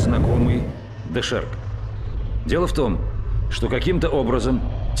старый знакомый Дешерк. Дело в том, что каким-то образом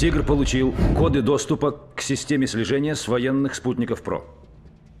 «Тигр» получил коды доступа к системе слежения с военных спутников ПРО.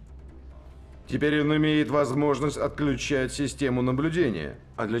 Теперь он имеет возможность отключать систему наблюдения.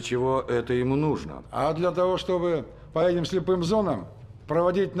 А для чего это ему нужно? А для того, чтобы по этим слепым зонам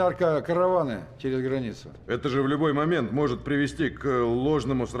проводить наркокараваны через границу. Это же в любой момент может привести к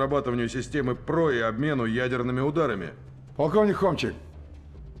ложному срабатыванию системы ПРО и обмену ядерными ударами. Полковник Хомчик,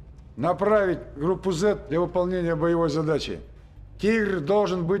 направить группу Z для выполнения боевой задачи. «Тигр»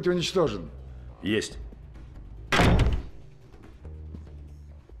 должен быть уничтожен. Есть.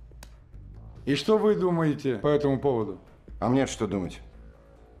 И что вы думаете по этому поводу? А мне что думать?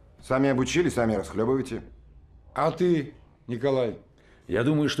 Сами обучили, сами расхлебываете. А ты, Николай? Я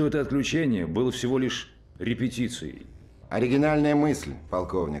думаю, что это отключение было всего лишь репетицией. Оригинальная мысль,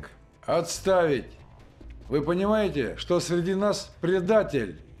 полковник. Отставить. Вы понимаете, что среди нас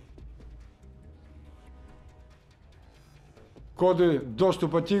предатель? коды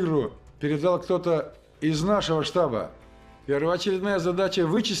доступа «Тигру» передал кто-то из нашего штаба. Первоочередная задача –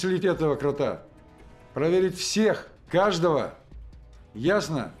 вычислить этого крота. Проверить всех, каждого.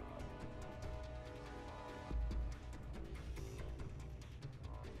 Ясно?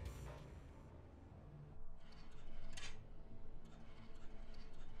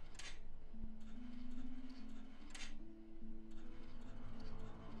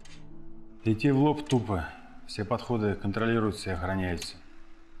 Идти в лоб тупо. Все подходы контролируются и охраняются.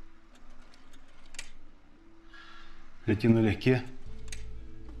 Летим налегке.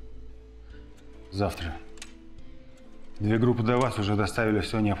 Завтра. 2 группы до вас уже доставили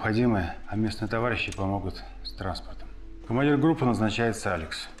все необходимое, а местные товарищи помогут с транспортом. Командир группы назначается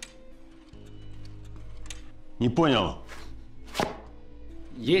Алекс. Не понял.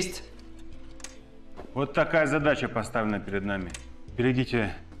 Есть. Вот такая задача поставлена перед нами.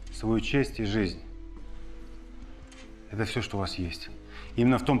 Берегите свою честь и жизнь. Это все, что у вас есть.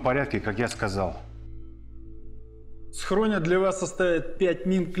 Именно в том порядке, как я сказал. Схроня для вас составит 5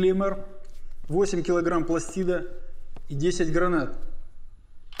 мин клеймор, 8 килограмм пластида и 10 гранат.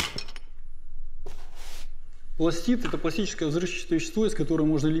 Пластид – это пластическое взрывчатое вещество, из которого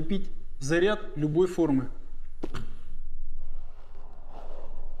можно лепить заряд любой формы.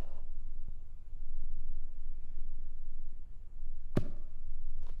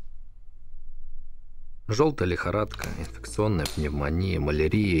 Желтая лихорадка, инфекционная пневмония,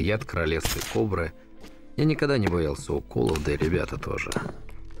 малярия, яд королевской кобры. Я никогда не боялся уколов, да и ребята тоже.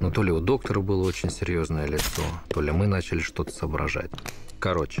 Но то ли у доктора было очень серьезное лицо, то ли мы начали что-то соображать.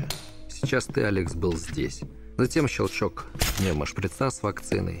 Короче, сейчас ты, Алекс, был здесь. Затем щелчок пневмошприца с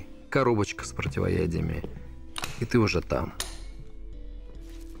вакциной, коробочка с противоядиями. И ты уже там.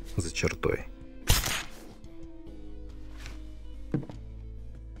 За чертой.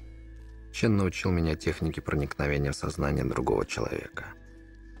 Чен научил меня технике проникновения в сознание другого человека.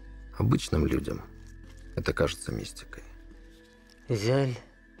 Обычным людям это кажется мистикой. Жаль,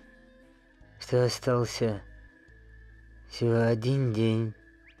 что остался всего 1 день.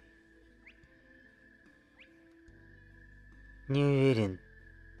 Не уверен,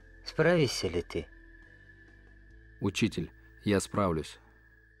 справишься ли ты? Учитель, я справлюсь.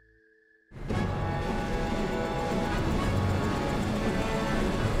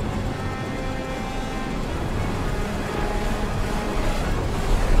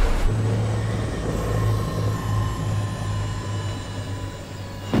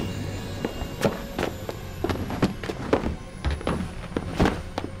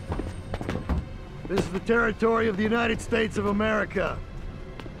 This is the territory of the United States of America.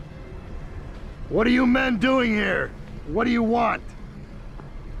 What are you men doing here? What do you want?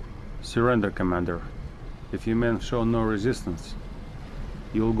 Surrender, Commander. If you men show no resistance,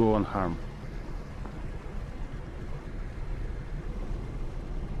 you'll go unharmed.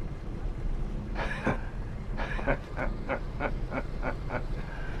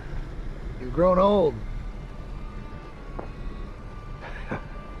 You've grown old.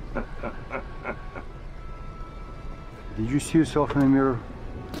 Did you see yourself in the mirror?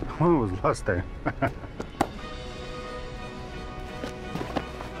 When was the last time?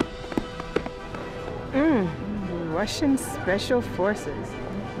 Russian Special Forces.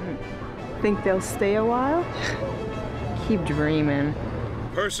 Think they'll stay a while? Keep dreaming.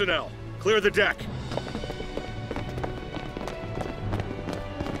 Personnel, clear the deck.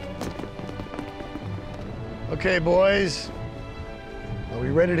 Okay, boys. Are we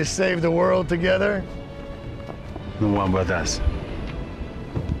ready to save the world together? No one but us.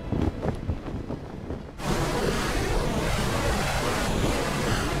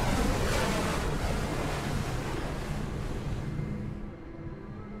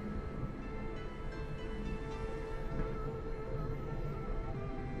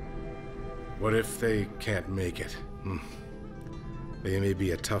 What if they can't make it? They may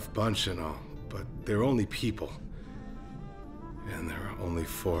be a tough bunch and all, but they're only people. And there are only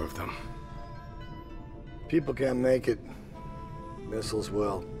 4 of them. People can't make it. Missiles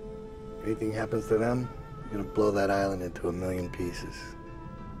will. Anything happens to them, you're gonna blow that island into a million pieces.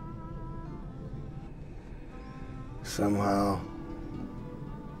 Somehow,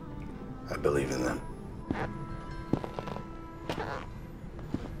 I believe in them.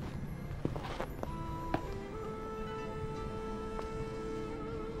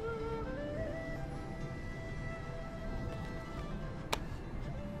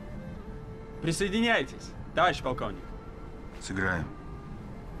 Присоединяйтесь, товарищ полковник. Сыграем.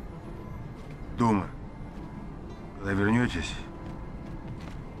 Дома. Когда вернетесь,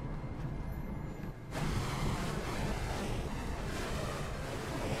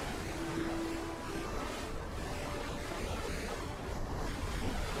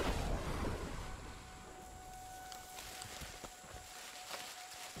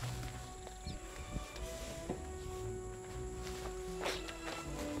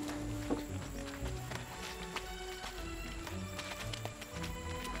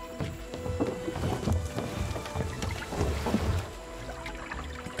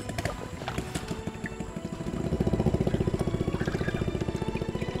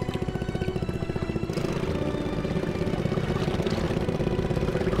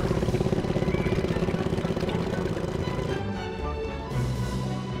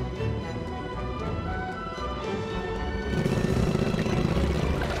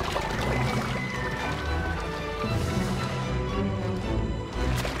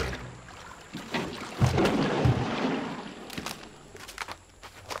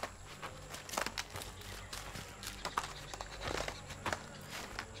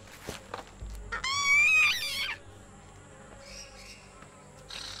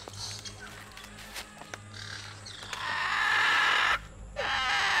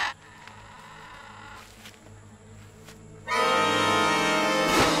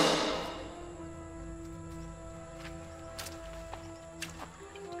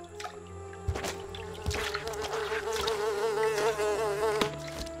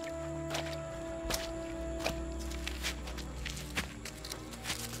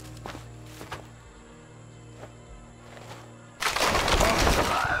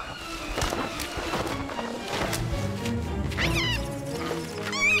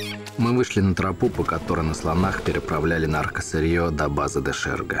 Мы вышли на тропу, по которой на слонах переправляли наркосырье до базы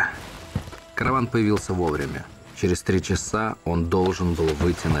Дешерга. Караван появился вовремя. Через 3 часа он должен был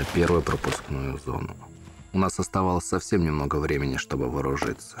выйти на первую пропускную зону. У нас оставалось совсем немного времени, чтобы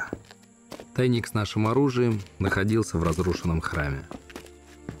вооружиться. Тайник с нашим оружием находился в разрушенном храме.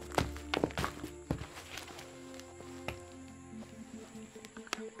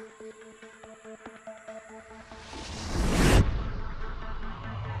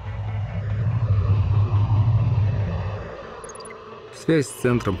 Связь с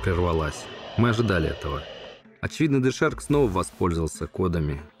центром прервалась. Мы ожидали этого. Очевидно, Дешерг снова воспользовался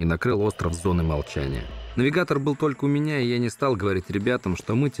кодами и накрыл остров зоной молчания. Навигатор был только у меня, и я не стал говорить ребятам,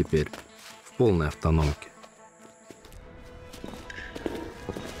 что мы теперь в полной автономке.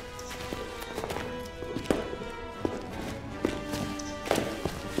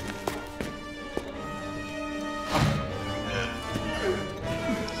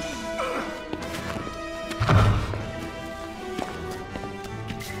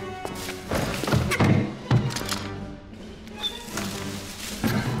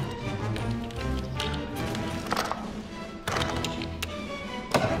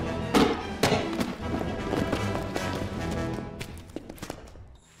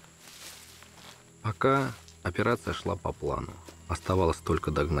 Пока операция шла по плану. Оставалось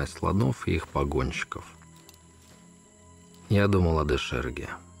только догнать слонов и их погонщиков. Я думал о Дешерге.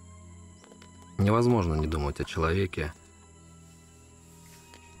 Невозможно не думать о человеке,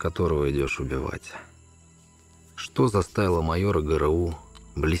 которого идешь убивать. Что заставило майора ГРУ,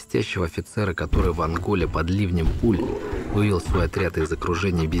 блестящего офицера, который в Анголе под ливнем пуль вывел свой отряд из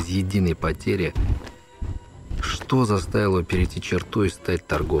окружения без единой потери, что заставило его перейти черту и стать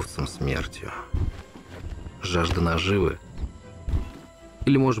торговцем смертью? Жажда наживы?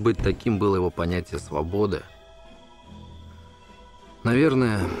 Или, может быть, таким было его понятие свободы?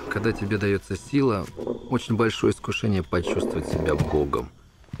 Наверное, когда тебе дается сила, очень большое искушение почувствовать себя богом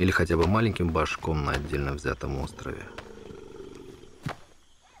или хотя бы маленьким башком на отдельно взятом острове.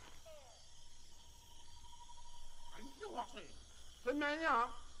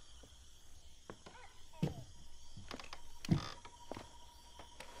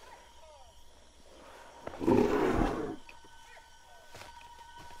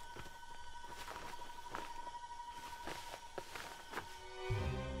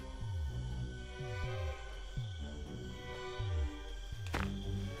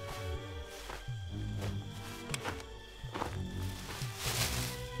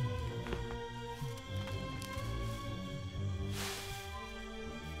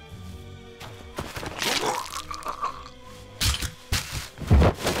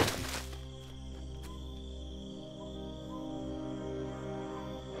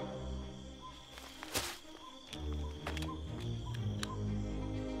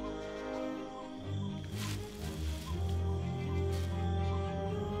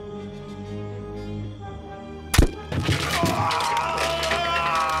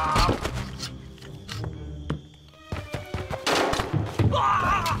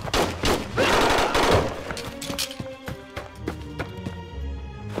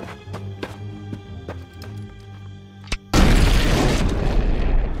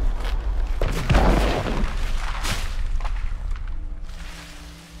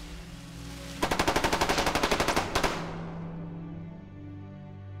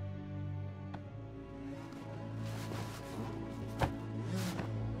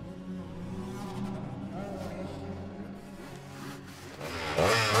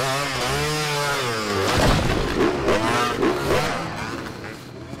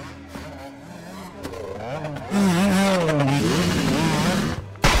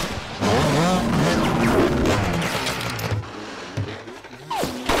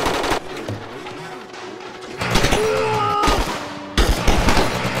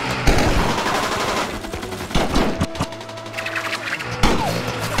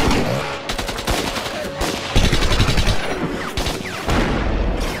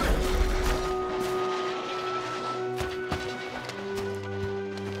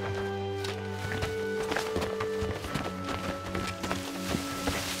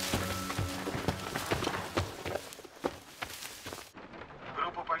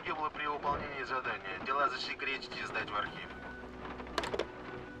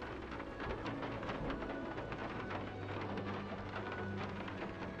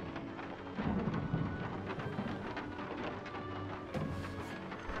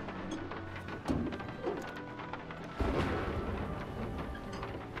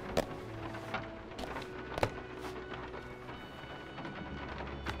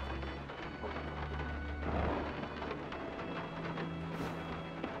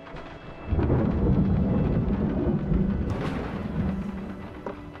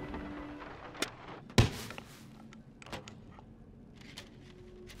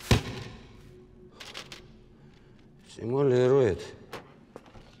 Симулирует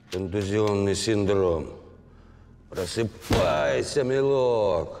контузионный синдром. Просыпайся,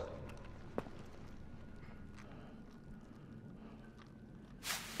 милок.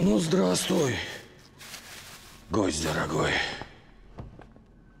 Ну, здравствуй, гость дорогой.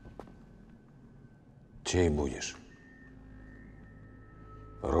 Чей будешь?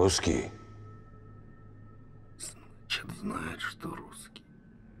 Русский? Значит, знает, что русский.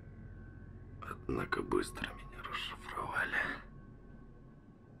 Однако быстро меня расшифровали.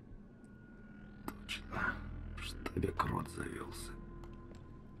 Точно, в штабе крот завелся.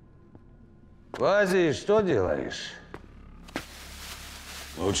 Вази, что делаешь?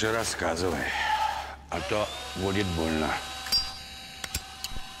 Лучше рассказывай, а то будет больно.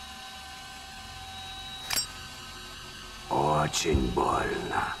 Очень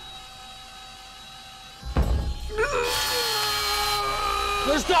больно.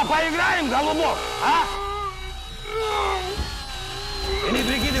 Ну что, поиграем, голубок, а? И не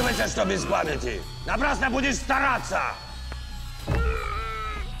прикидывайся, что без памяти. Напрасно будешь стараться.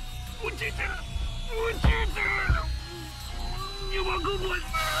 Учитель! Учитель! Не могу больше!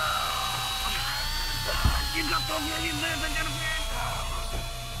 Не готов я видно это терпеть!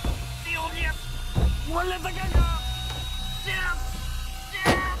 Сил нет! Больно-то как! Нет!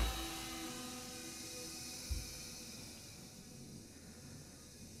 Нет!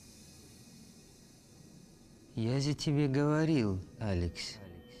 Я же тебе говорил, Алекс.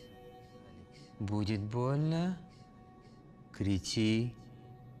 Будет больно, кричи.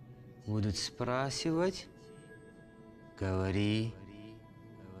 Будут спрашивать, говори.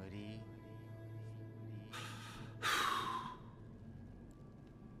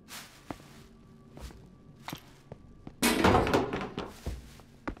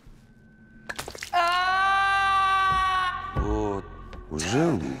 Вот, уже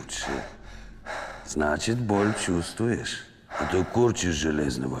лучше. Значит, боль чувствуешь. А то корчишь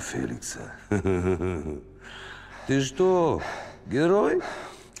железного Феликса. Ты что, герой?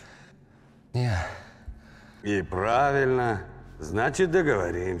 Не. И правильно. Значит,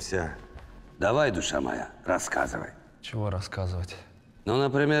 договоримся. Давай, душа моя, рассказывай. Чего рассказывать? Ну,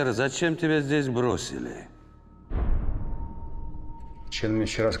 например, зачем тебя здесь бросили? Чен мне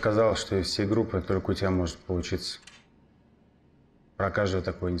вчера сказал, что из всей группы только у тебя может получиться. Про каждого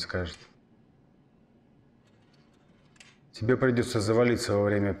такое не скажет. Тебе придется завалиться во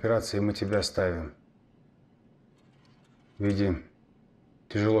время операции, и мы тебя оставим. В виде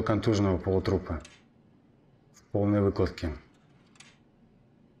тяжело контуженного полутрупа. В полной выкладке.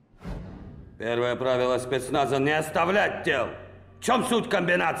 Первое правило спецназа – не оставлять тел. В чем суть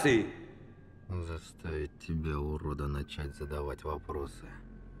комбинации? Заставить тебя, урода, начать задавать вопросы.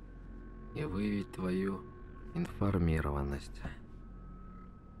 И выявить твою информированность.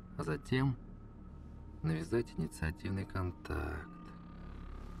 А затем навязать инициативный контакт.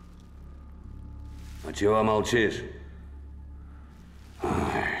 А чего молчишь?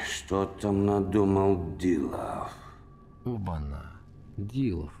 Ай, что там надумал Дилов? Оба-на,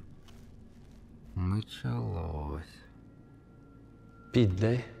 Дилов. Началось. Пить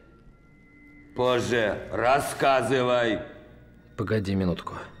дай. Позже рассказывай. Погоди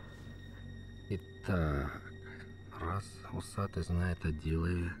минутку. Итак, раз усатый знает о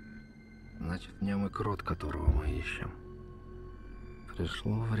Дилове, значит, в нем и крот, которого мы ищем.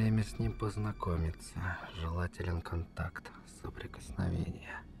 Пришло время с ним познакомиться. Желателен контакт,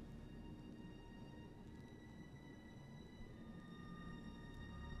 соприкосновение.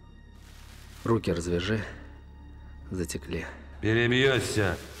 Руки развяжи. Затекли.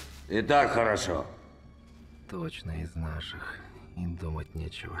 Перебьешься. И так хорошо. Точно из наших. И думать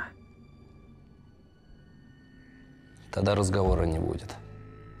нечего. Тогда разговора не будет.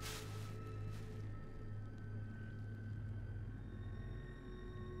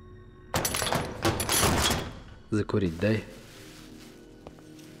 Закурить дай.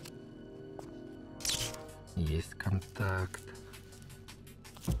 Есть контакт.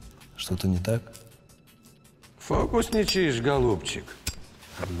 Что-то не так? Фокусничаешь, голубчик.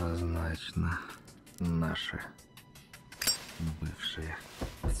 Однозначно. Наши. Бывшие.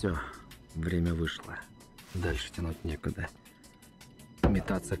 Все. Время вышло. Дальше тянуть некуда.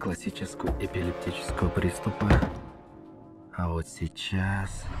 Имитация классического эпилептического приступа. А вот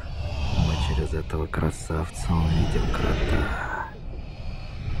сейчас мы через этого красавца увидим крота.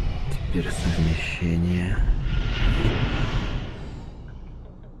 Теперь совмещение.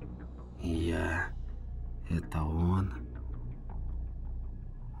 Я — это он.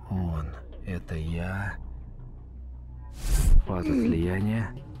 Он — это я. Фаза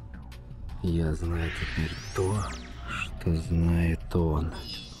слияния. Я знаю теперь то, что знает он.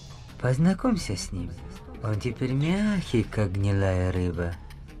 Познакомься с ним. Он теперь мягкий, как гнилая рыба.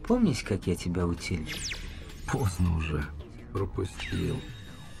 Помнишь, как я тебя учил? Поздно уже. Пропустил.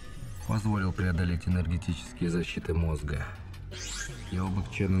 Позволил преодолеть энергетические защиты мозга. Я бы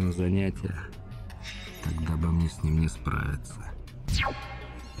к Чену на занятия. Тогда бы мне с ним не справиться.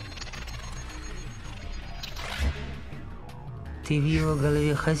 Ты в его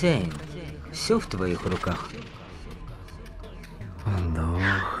голове хозяин. Все в твоих руках.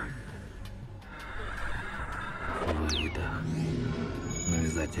 Вдох. Выдох.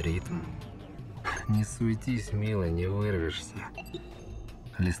 Навязать ритм. Не суетись, мило, не вырвешься.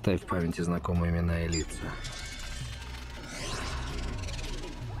 Листай в памяти знакомые имена и лица.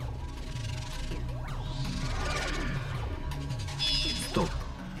 Стоп.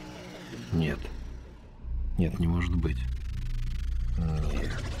 Нет. Нет, не может быть.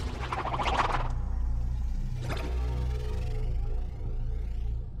 Нет.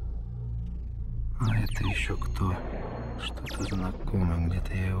 А это еще кто? Что-то знакомое,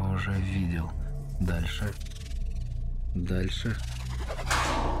 где-то я его уже видел. Дальше. Дальше.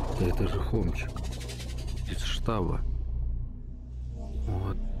 Да это же Хомчик. Из штаба.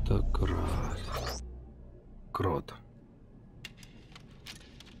 Вот так раз. Крот.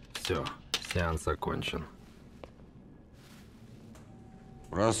 Все, сеанс окончен.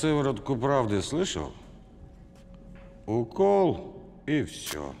 Про сыворотку правды слышал? Укол и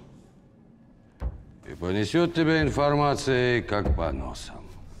все. И понесет тебя информацией, как по носам.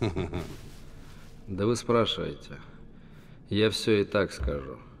 Да вы спрашиваете. Я все и так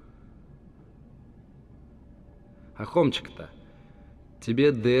скажу. А Хомчик-то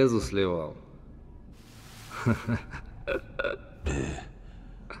тебе Дезу сливал. Ты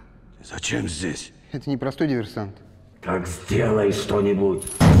зачем здесь? Это не простой диверсант. Так сделай что-нибудь.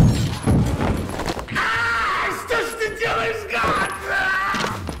 Что ж ты делаешь, гад?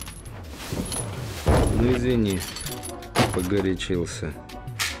 Ну извини, погорячился.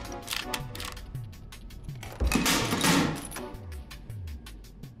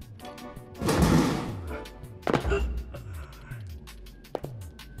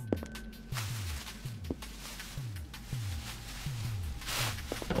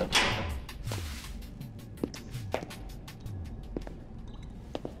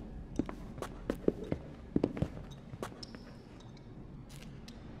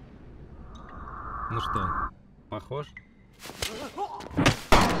 Ну что, похож?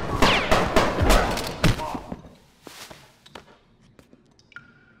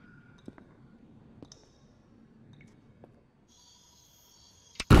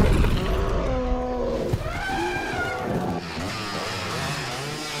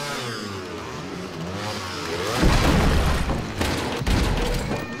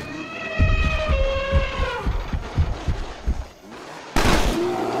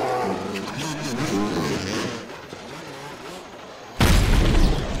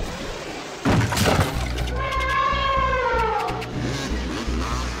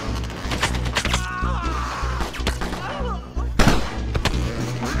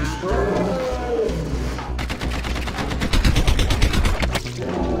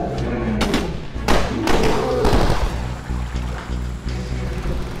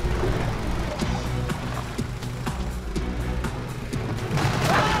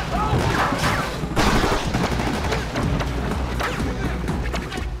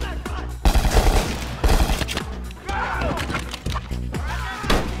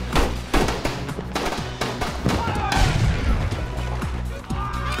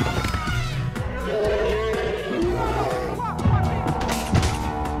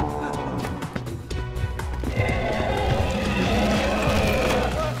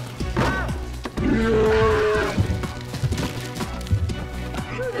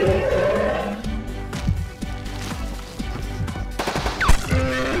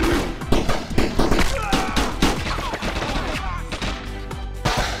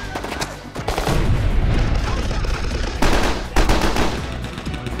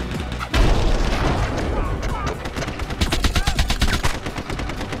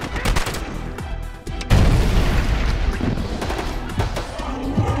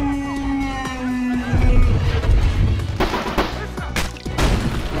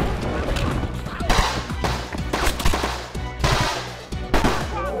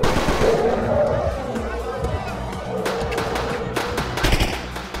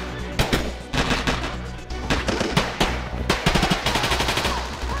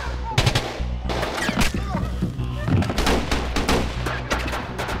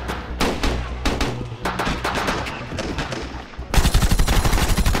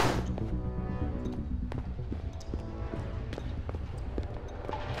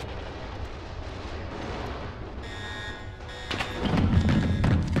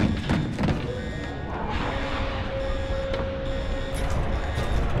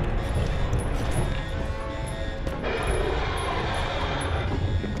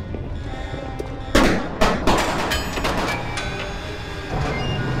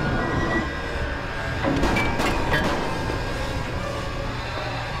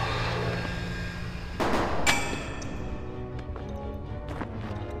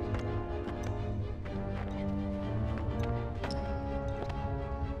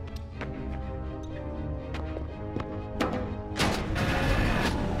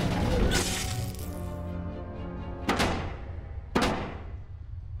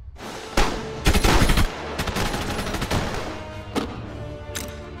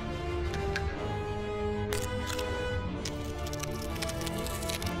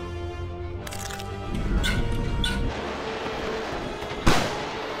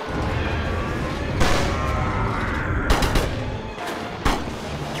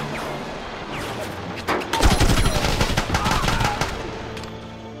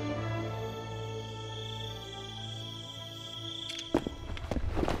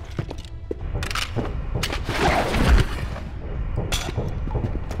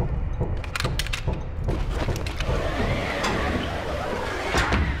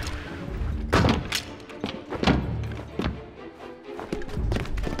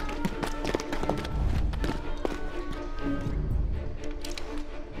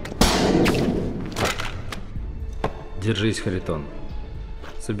 Держись, Харитон.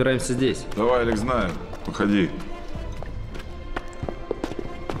 Собираемся здесь. Давай, Алекс, знаю. Выходи.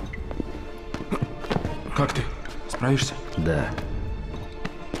 Как ты? Справишься? Да.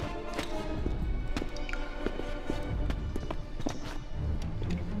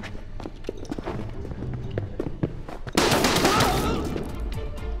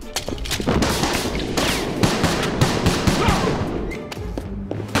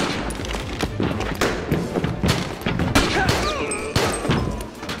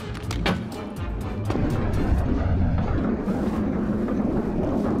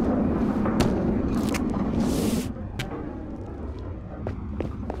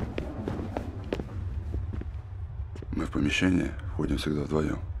 Мы в помещение входим всегда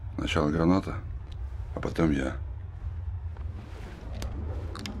вдвоем. Сначала граната, а потом я.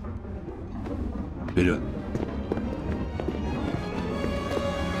 Вперед.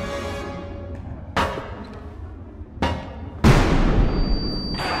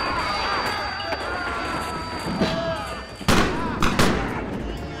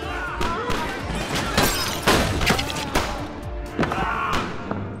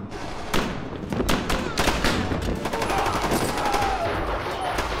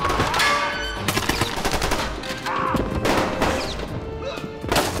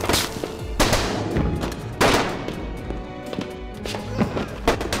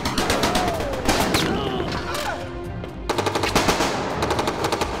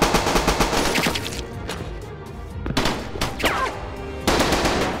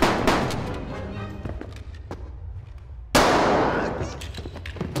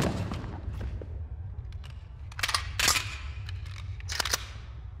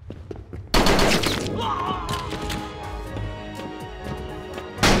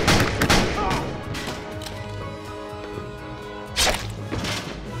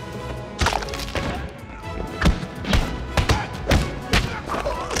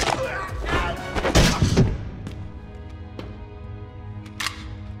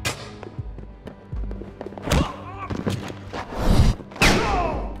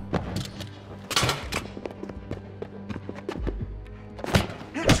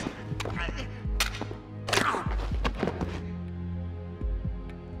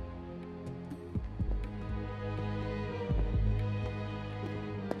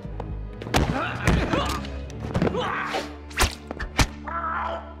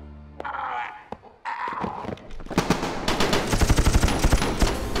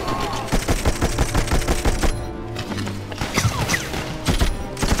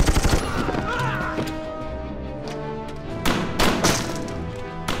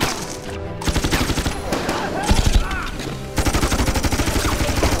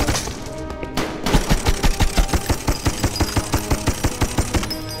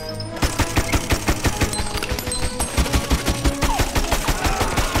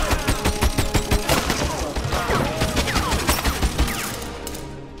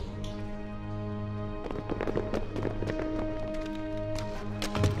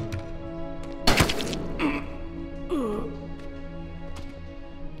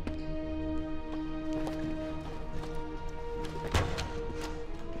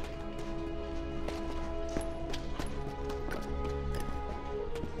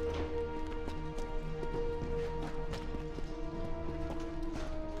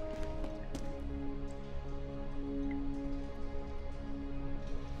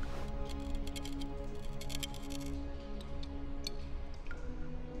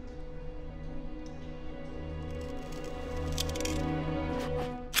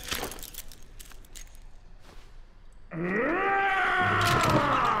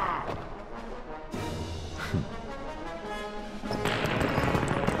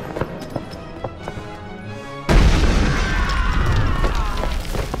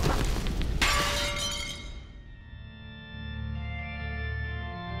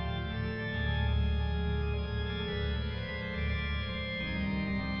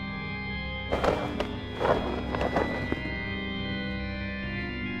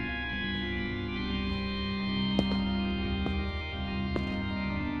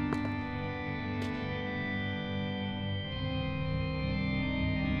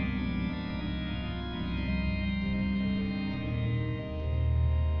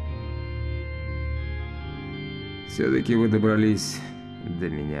 Все-таки вы добрались до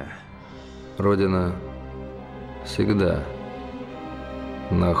меня. Родина всегда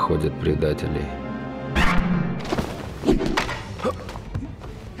находит предателей.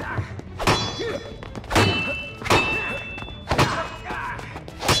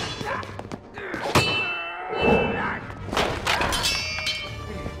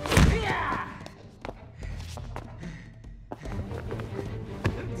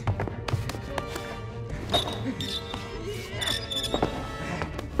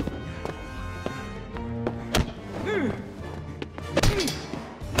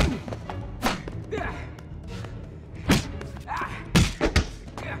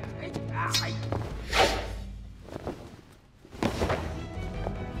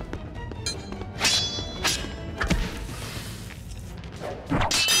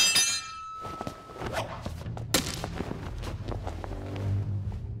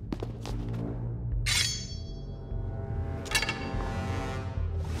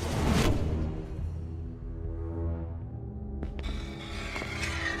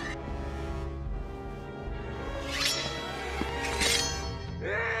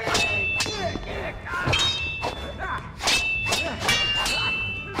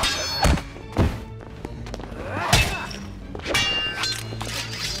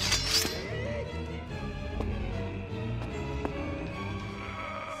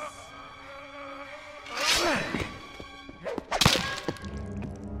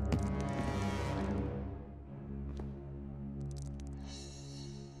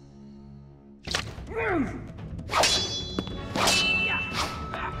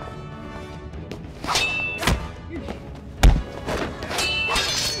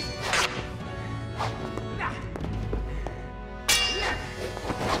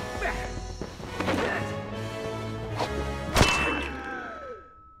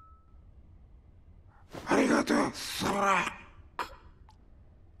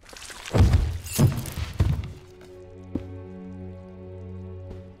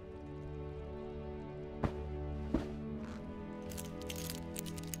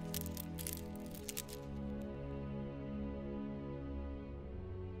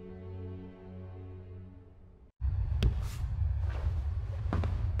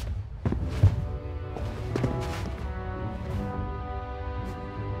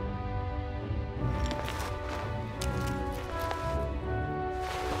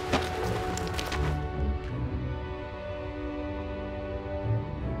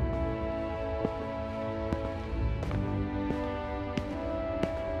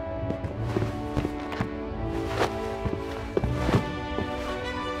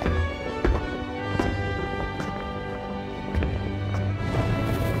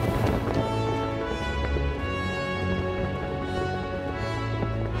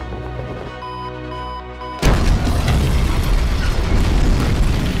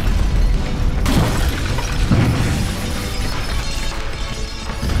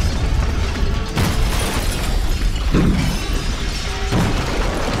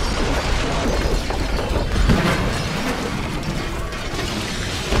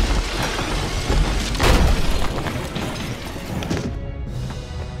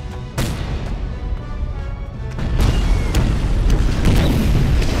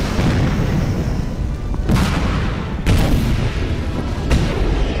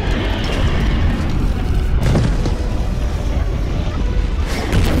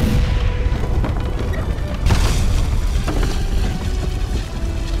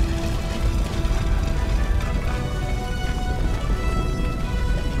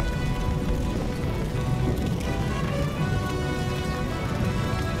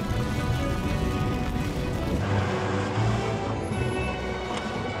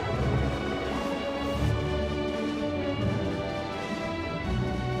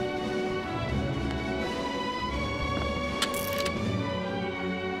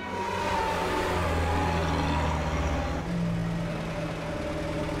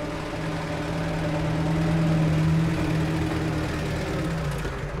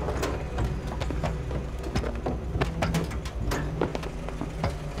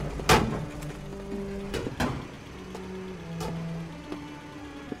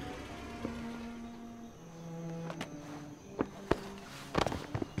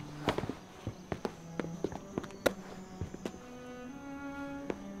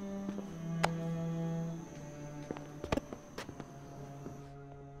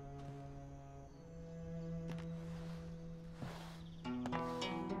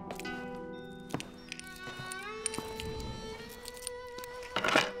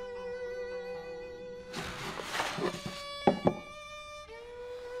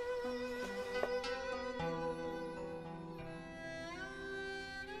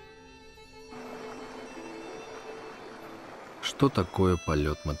 Что такое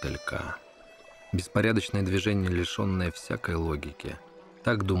полет мотылька? Беспорядочное движение, лишенное всякой логики.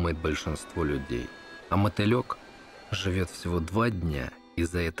 Так думает большинство людей. А мотылек живет всего 2 дня и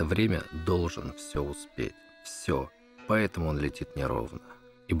за это время должен все успеть. Все. Поэтому он летит неровно.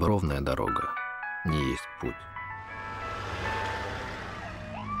 Ибо ровная дорога не есть путь.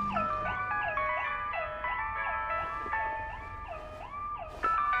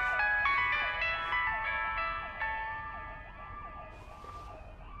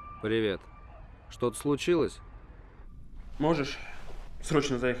 Привет. Что-то случилось? Можешь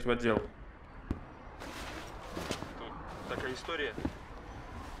Срочно заехать в отдел. Такая история.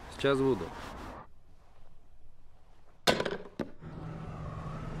 Сейчас буду.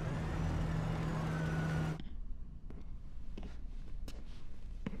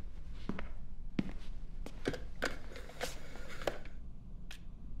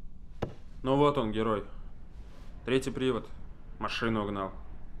 Ну вот он, герой. Третий привод. Машину угнал.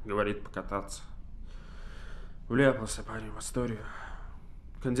 Говорит покататься. Вляпался парень в историю.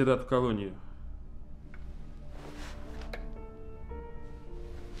 Кандидат в колонию.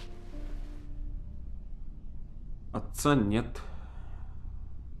 Отца нет.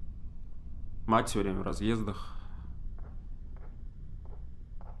 Мать все время в разъездах.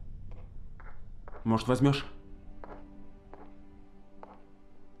 Может, возьмешь?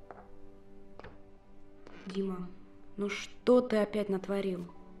 Дима, ну что ты опять натворил?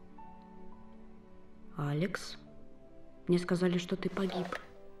 Алекс, мне сказали, что ты погиб.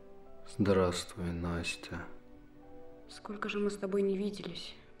 Здравствуй, Настя. Сколько же мы с тобой не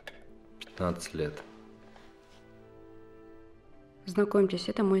виделись? 15 лет. Знакомьтесь,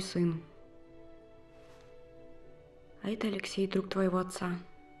 это мой сын. А это Алексей, друг твоего отца,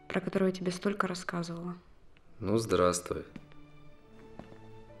 про которого я тебе столько рассказывала. Ну, здравствуй.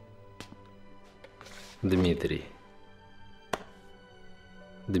 Дмитрий.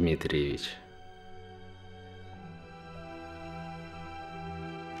 Дмитриевич.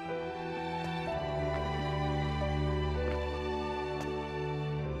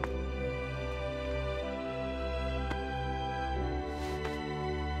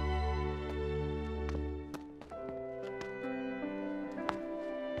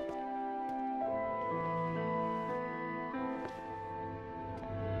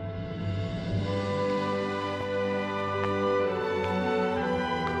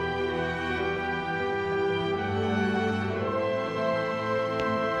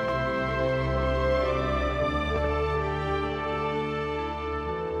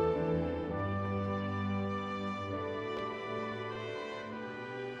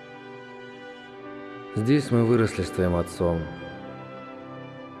 Здесь мы выросли с твоим отцом.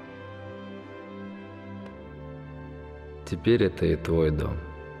 Теперь это и твой дом.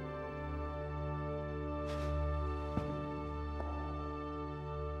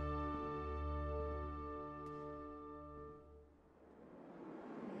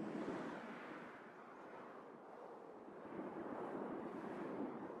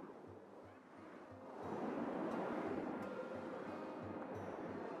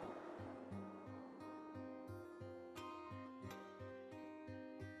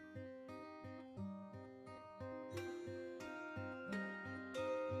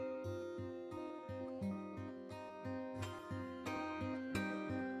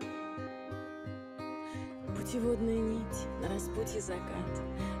 Путеводная нить, на распутье закат.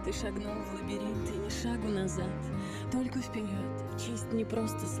 Ты шагнул в лабиринт и ни шагу назад. Только вперед, в честь не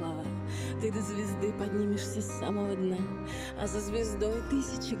просто слова. Ты до звезды поднимешься с самого дна. А за звездой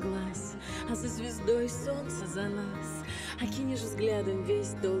тысячи глаз. А за звездой солнце за нас. Окинешь взглядом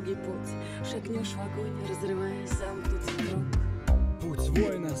весь долгий путь. Шагнешь в огонь, разрывая замкнутый круг. Путь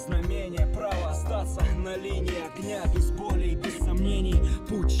воина, знамение, право остаться на линии огня, без боли и без сомнений.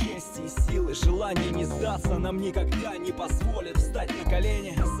 Путь чести и силы, желание не сдаться. Нам никогда не позволят встать на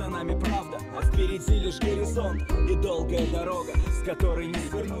колени. За нами правда, а впереди лишь горизонт и долгая дорога, с которой не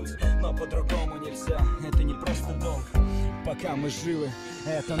свернуть. Но по-другому нельзя, это не просто долг. Пока мы живы,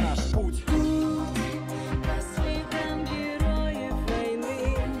 это наш путь.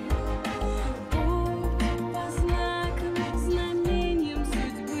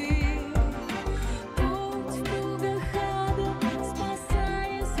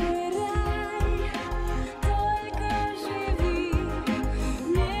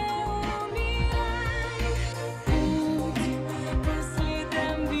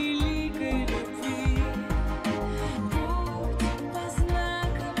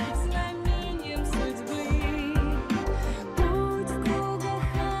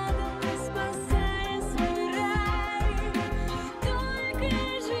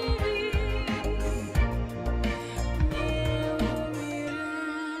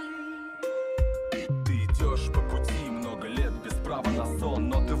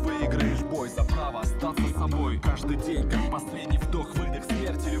 Каждый день, как последний вдох, выдох,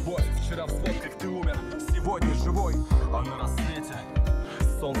 смерть и любовь. Вчера взвод, как ты умер, сегодня живой. А на рассвете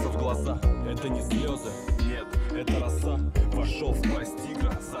солнце в глаза. Это не слезы, нет, это роса. Вошел в пасть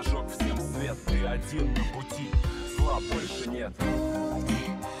тигра, зажег всем свет. Ты один на пути, зла больше нет.